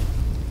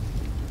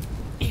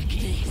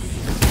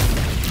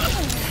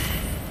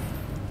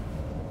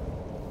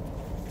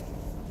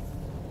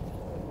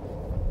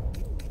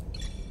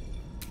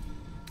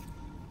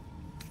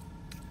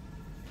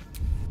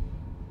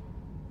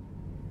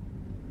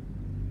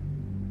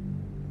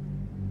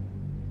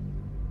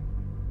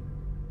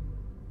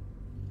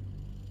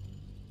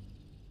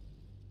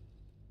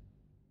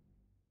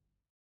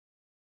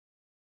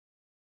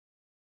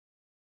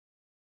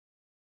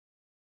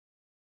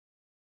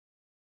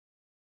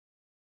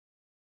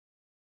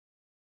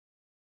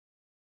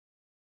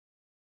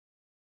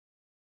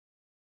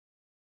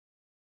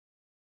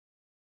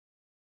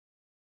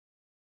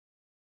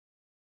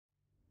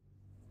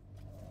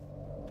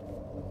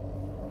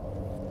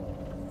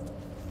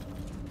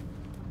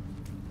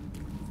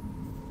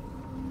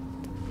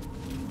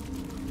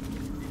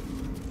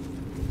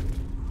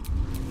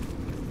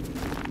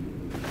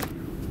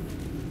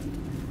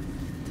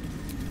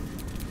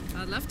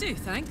 I'd love to,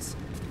 thanks.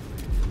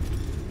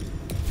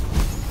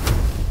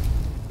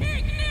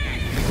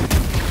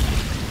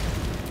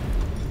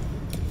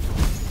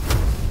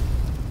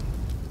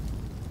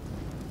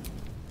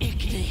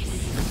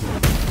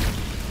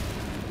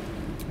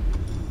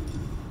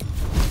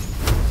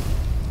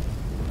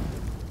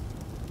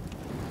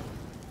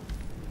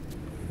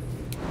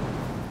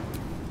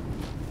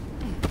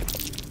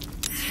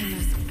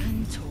 Timbers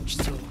and torch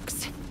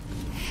stalks.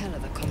 Hell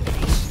of a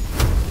combination.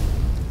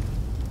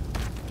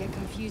 Get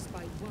confused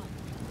by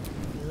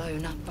one,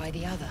 blown up by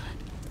the other.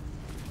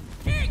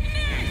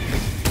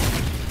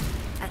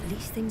 At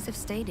least things have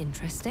stayed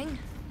interesting.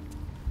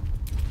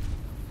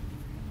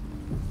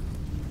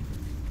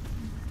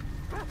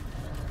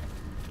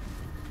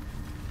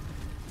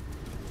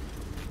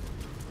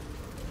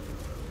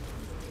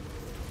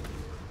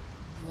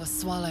 You are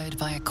swallowed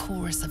by a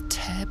chorus of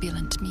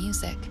turbulent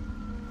music.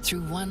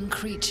 Through one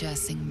creature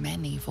sing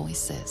many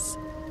voices,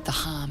 the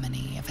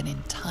harmony of an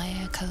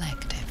entire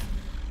collective.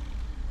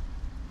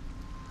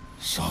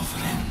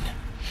 Sovereign,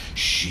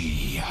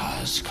 she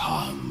has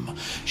come.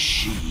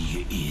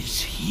 She is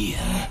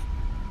here.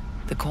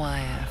 The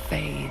choir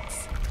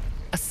fades.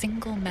 A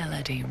single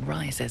melody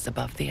rises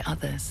above the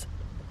others,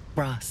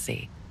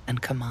 brassy and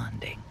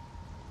commanding.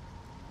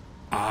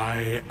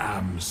 I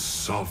am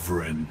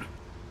sovereign.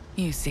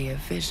 You see a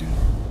vision.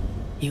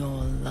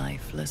 Your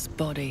lifeless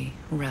body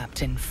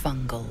wrapped in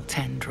fungal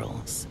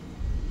tendrils.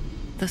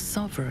 The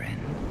Sovereign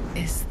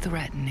is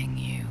threatening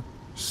you.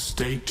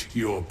 State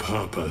your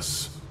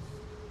purpose.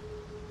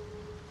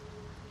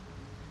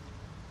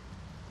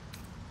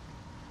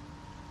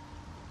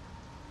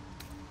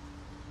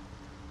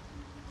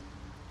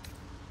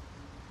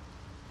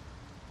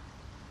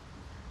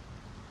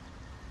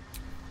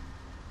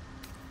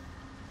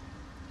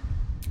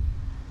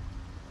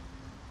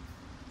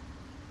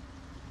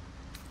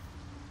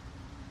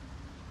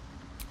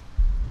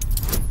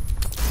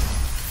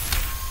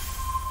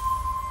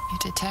 You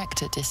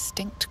detect a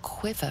distinct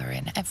quiver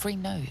in every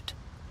note.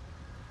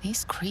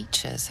 These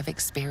creatures have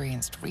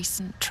experienced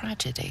recent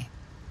tragedy.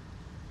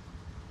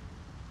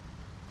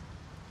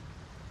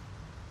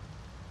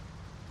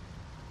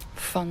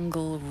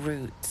 Fungal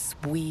roots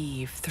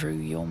weave through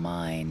your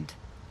mind,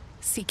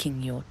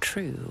 seeking your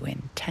true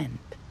intent.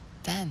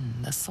 Then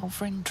the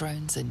Sovereign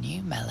drones a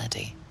new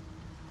melody,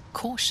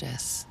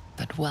 cautious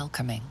but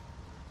welcoming.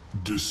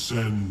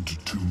 Descend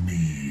to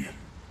me.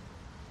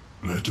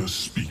 Let us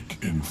speak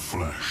in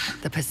flesh.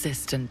 The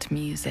persistent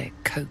music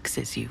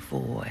coaxes you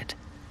forward.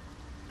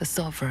 The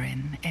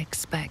Sovereign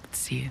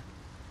expects you.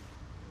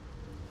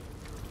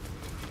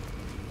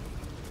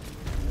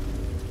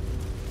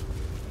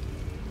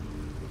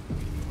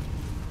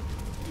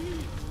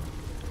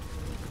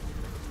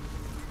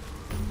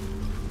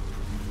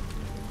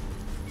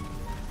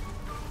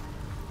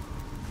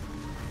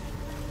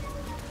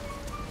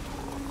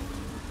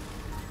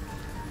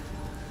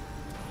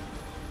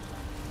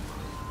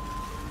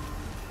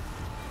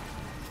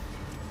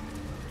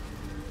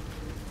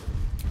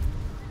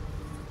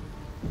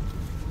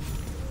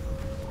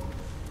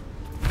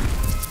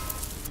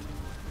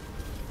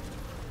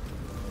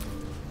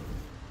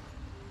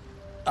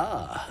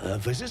 Ah, a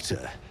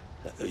visitor.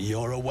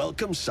 You're a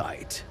welcome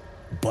sight.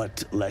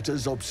 But let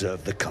us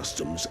observe the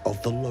customs of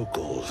the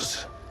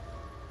locals.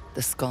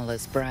 The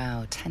scholar's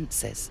brow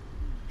tenses.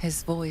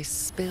 His voice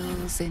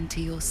spills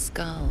into your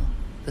skull,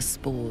 the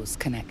spores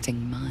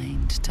connecting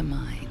mind to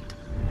mind.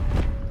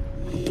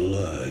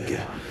 Blurg,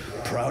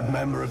 proud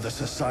member of the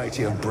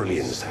Society of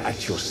Brilliance,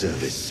 at your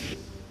service.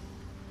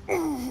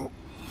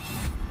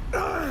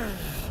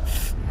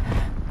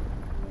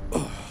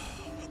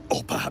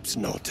 Or perhaps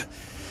not.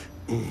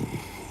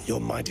 Your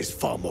mind is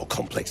far more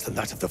complex than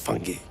that of the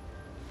fungi.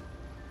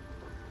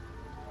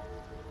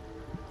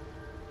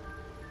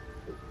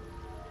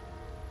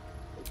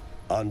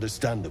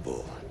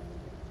 Understandable.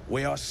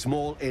 We are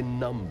small in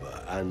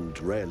number and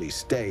rarely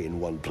stay in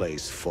one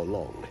place for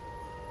long.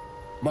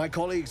 My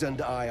colleagues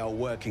and I are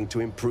working to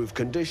improve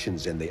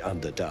conditions in the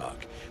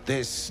Underdark.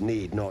 This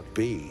need not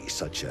be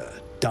such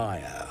a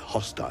dire,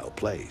 hostile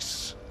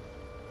place.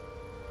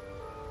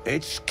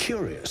 It's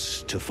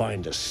curious to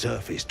find a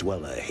surface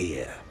dweller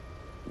here.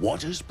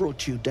 What has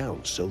brought you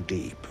down so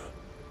deep?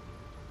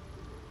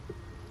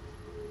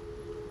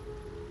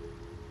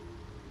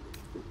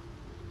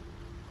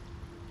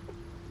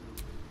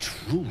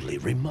 Truly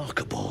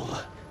remarkable.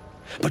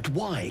 But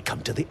why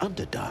come to the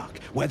Underdark,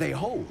 where they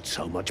hold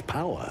so much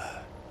power?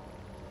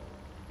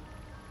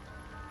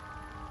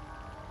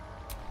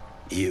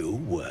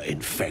 You were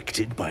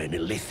infected by an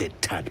illithid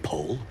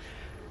tadpole?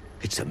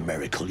 It's a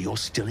miracle you're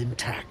still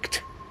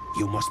intact.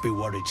 You must be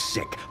worried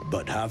sick,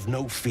 but have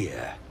no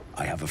fear.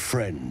 I have a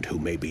friend who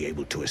may be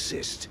able to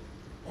assist.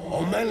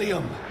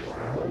 Omelium!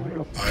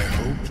 I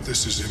hope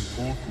this is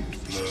important,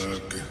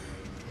 Blurg.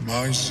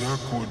 My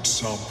Zirkwood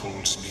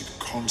samples need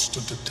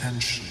constant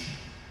attention.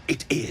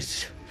 It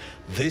is.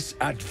 This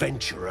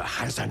adventurer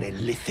has an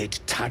illithid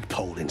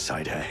tadpole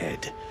inside her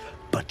head,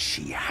 but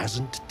she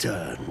hasn't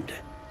turned.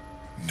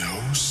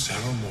 No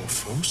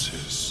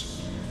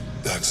ceremorphosis.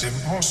 That's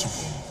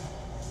impossible,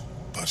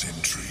 but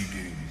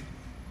intriguing.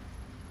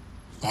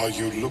 Are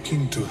you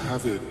looking to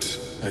have it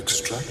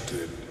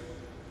extracted?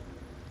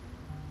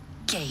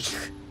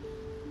 Geich,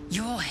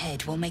 your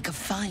head will make a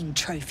fine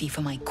trophy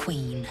for my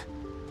queen.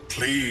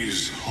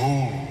 Please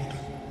hold.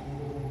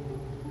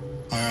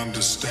 I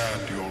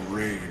understand your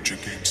rage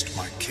against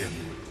my kin.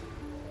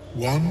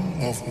 One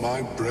of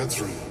my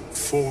brethren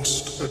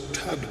forced a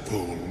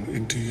tadpole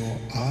into your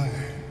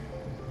eye.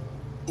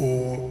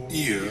 Or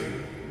ear,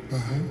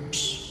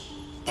 perhaps?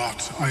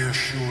 But I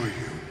assure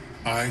you,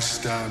 I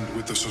stand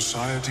with the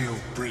Society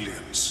of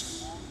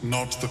Brilliance,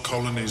 not the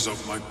colonies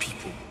of my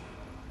people.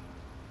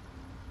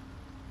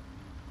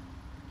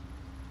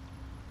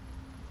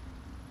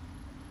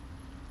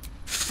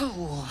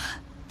 Fool!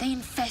 They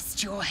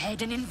infest your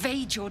head and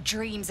invade your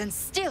dreams, and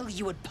still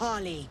you would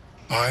parley.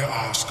 I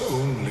ask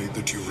only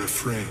that you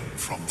refrain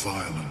from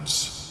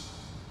violence.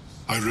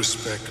 I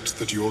respect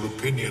that your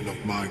opinion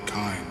of my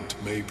kind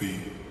may be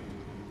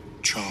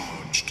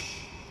charged.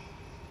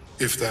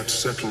 If that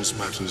settles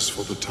matters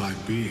for the time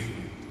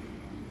being,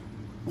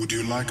 would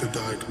you like a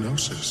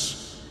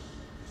diagnosis?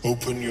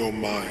 Open your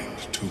mind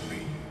to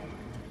me.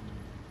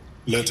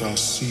 Let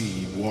us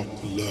see what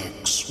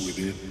lurks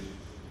within.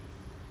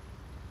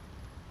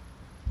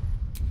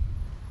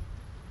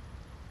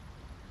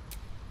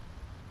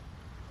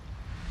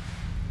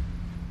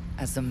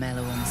 As the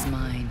Meloam's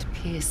mind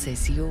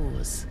pierces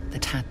yours, the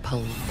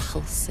tadpole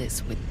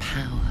pulses with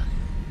power.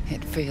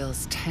 It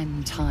feels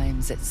 10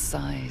 times its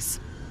size.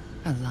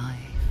 Alive,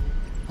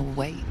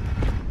 awake,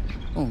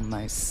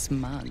 almost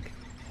smug.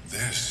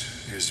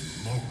 This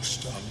is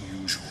most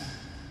unusual.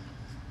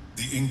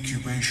 The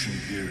incubation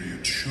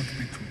period should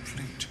be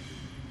complete,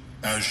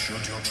 as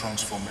should your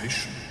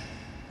transformation.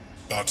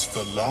 But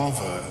the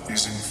larva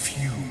is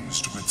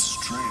infused with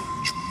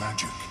strange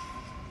magic.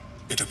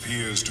 It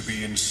appears to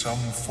be in some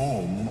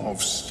form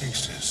of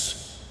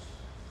stasis.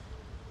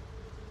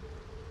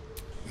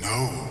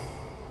 No,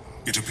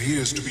 it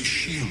appears to be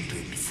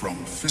shielded from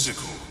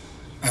physical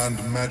and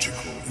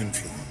magical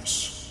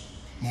influence.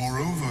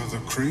 Moreover,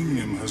 the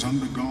cranium has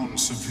undergone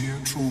severe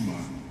trauma.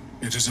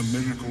 It is a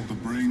miracle the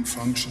brain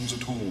functions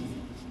at all.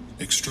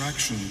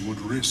 Extraction would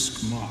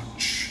risk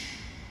much.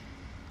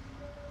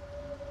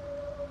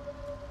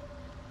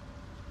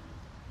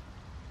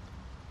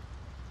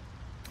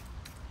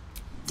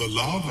 The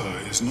larva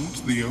is not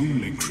the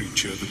only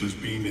creature that has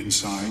been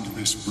inside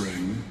this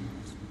brain,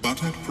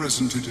 but at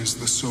present it is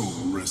the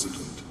sole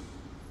resident.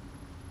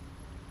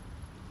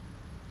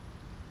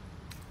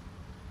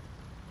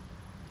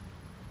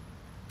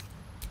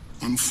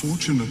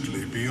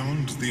 Unfortunately,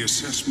 beyond the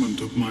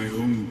assessment of my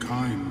own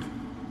kind,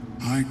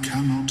 I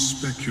cannot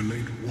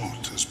speculate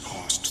what has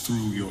passed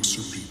through your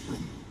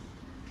cerebrum.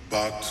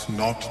 But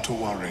not to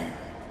worry.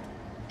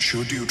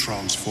 Should you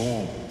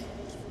transform,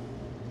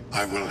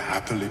 I will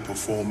happily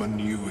perform a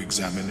new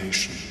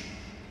examination.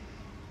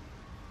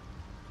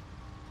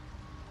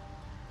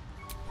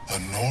 A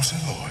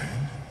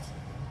Nautiloid?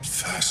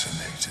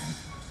 Fascinating.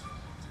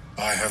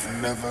 I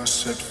have never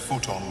set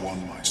foot on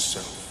one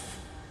myself.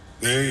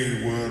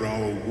 They were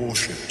our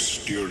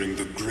warships during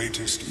the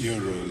greatest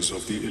eras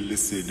of the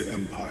Illithid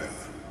Empire.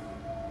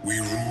 We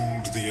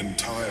ruled the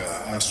entire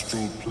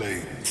astral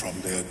plane from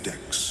their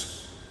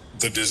decks.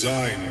 The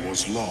design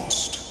was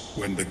lost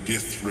when the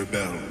Gith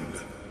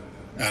rebelled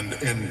and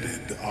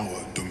ended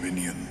our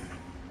dominion.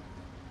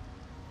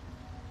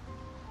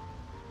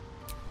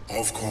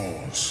 Of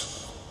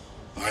course,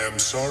 I am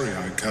sorry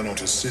I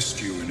cannot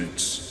assist you in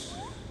its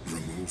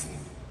removal.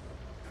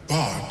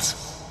 But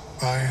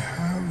I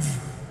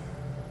have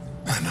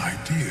an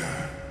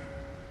idea.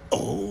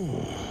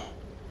 Oh,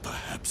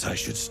 perhaps I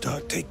should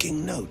start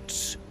taking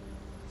notes.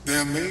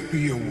 There may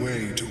be a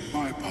way to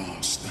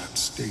bypass that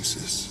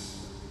stasis.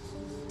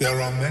 There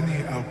are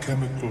many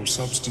alchemical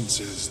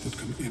substances that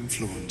can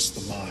influence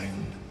the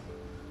mind.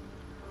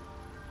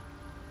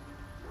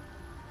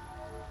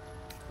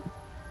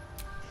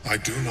 I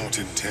do not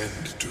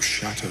intend to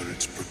shatter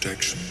its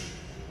protection.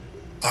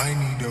 I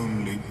need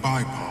only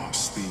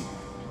bypass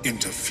the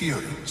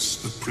interference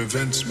that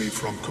prevents me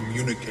from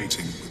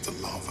communicating with the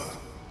lava.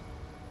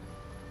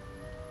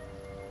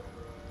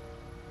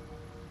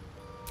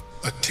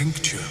 A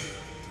tincture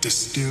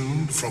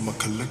distilled from a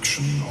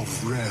collection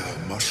of rare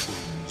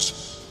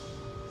mushrooms.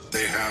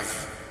 They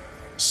have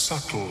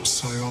subtle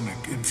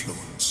psionic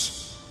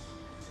influence.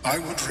 I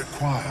would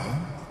require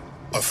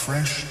a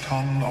fresh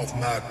ton of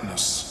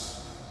madness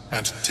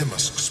and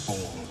Timusk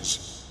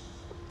spores.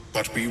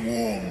 But be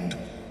warned,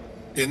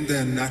 in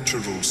their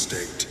natural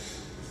state,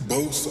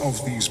 both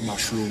of these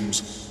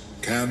mushrooms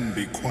can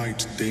be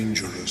quite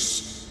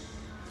dangerous.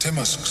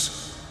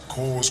 Timusks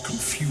cause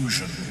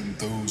confusion in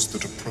those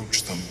that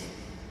approach them.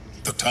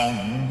 The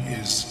tongue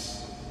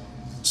is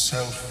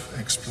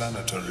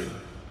self-explanatory.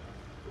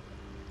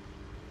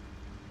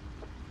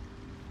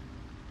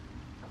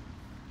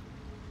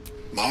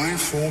 My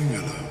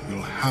formula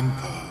will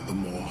hamper the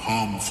more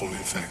harmful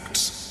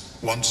effects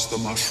once the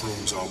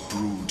mushrooms are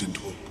brewed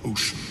into a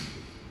potion.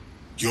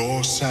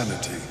 Your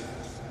sanity,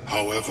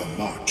 however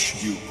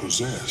much you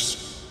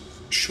possess,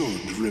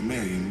 should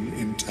remain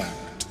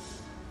intact.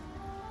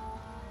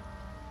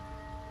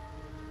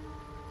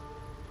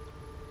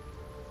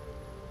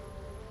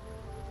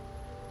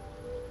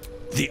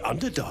 The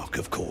Underdark,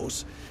 of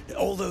course,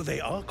 although they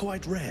are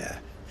quite rare,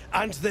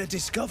 and their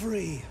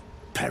discovery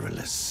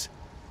perilous.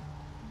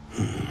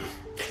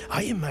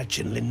 I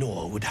imagine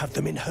Lenore would have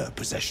them in her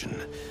possession.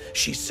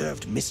 She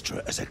served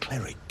Mystra as a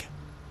cleric.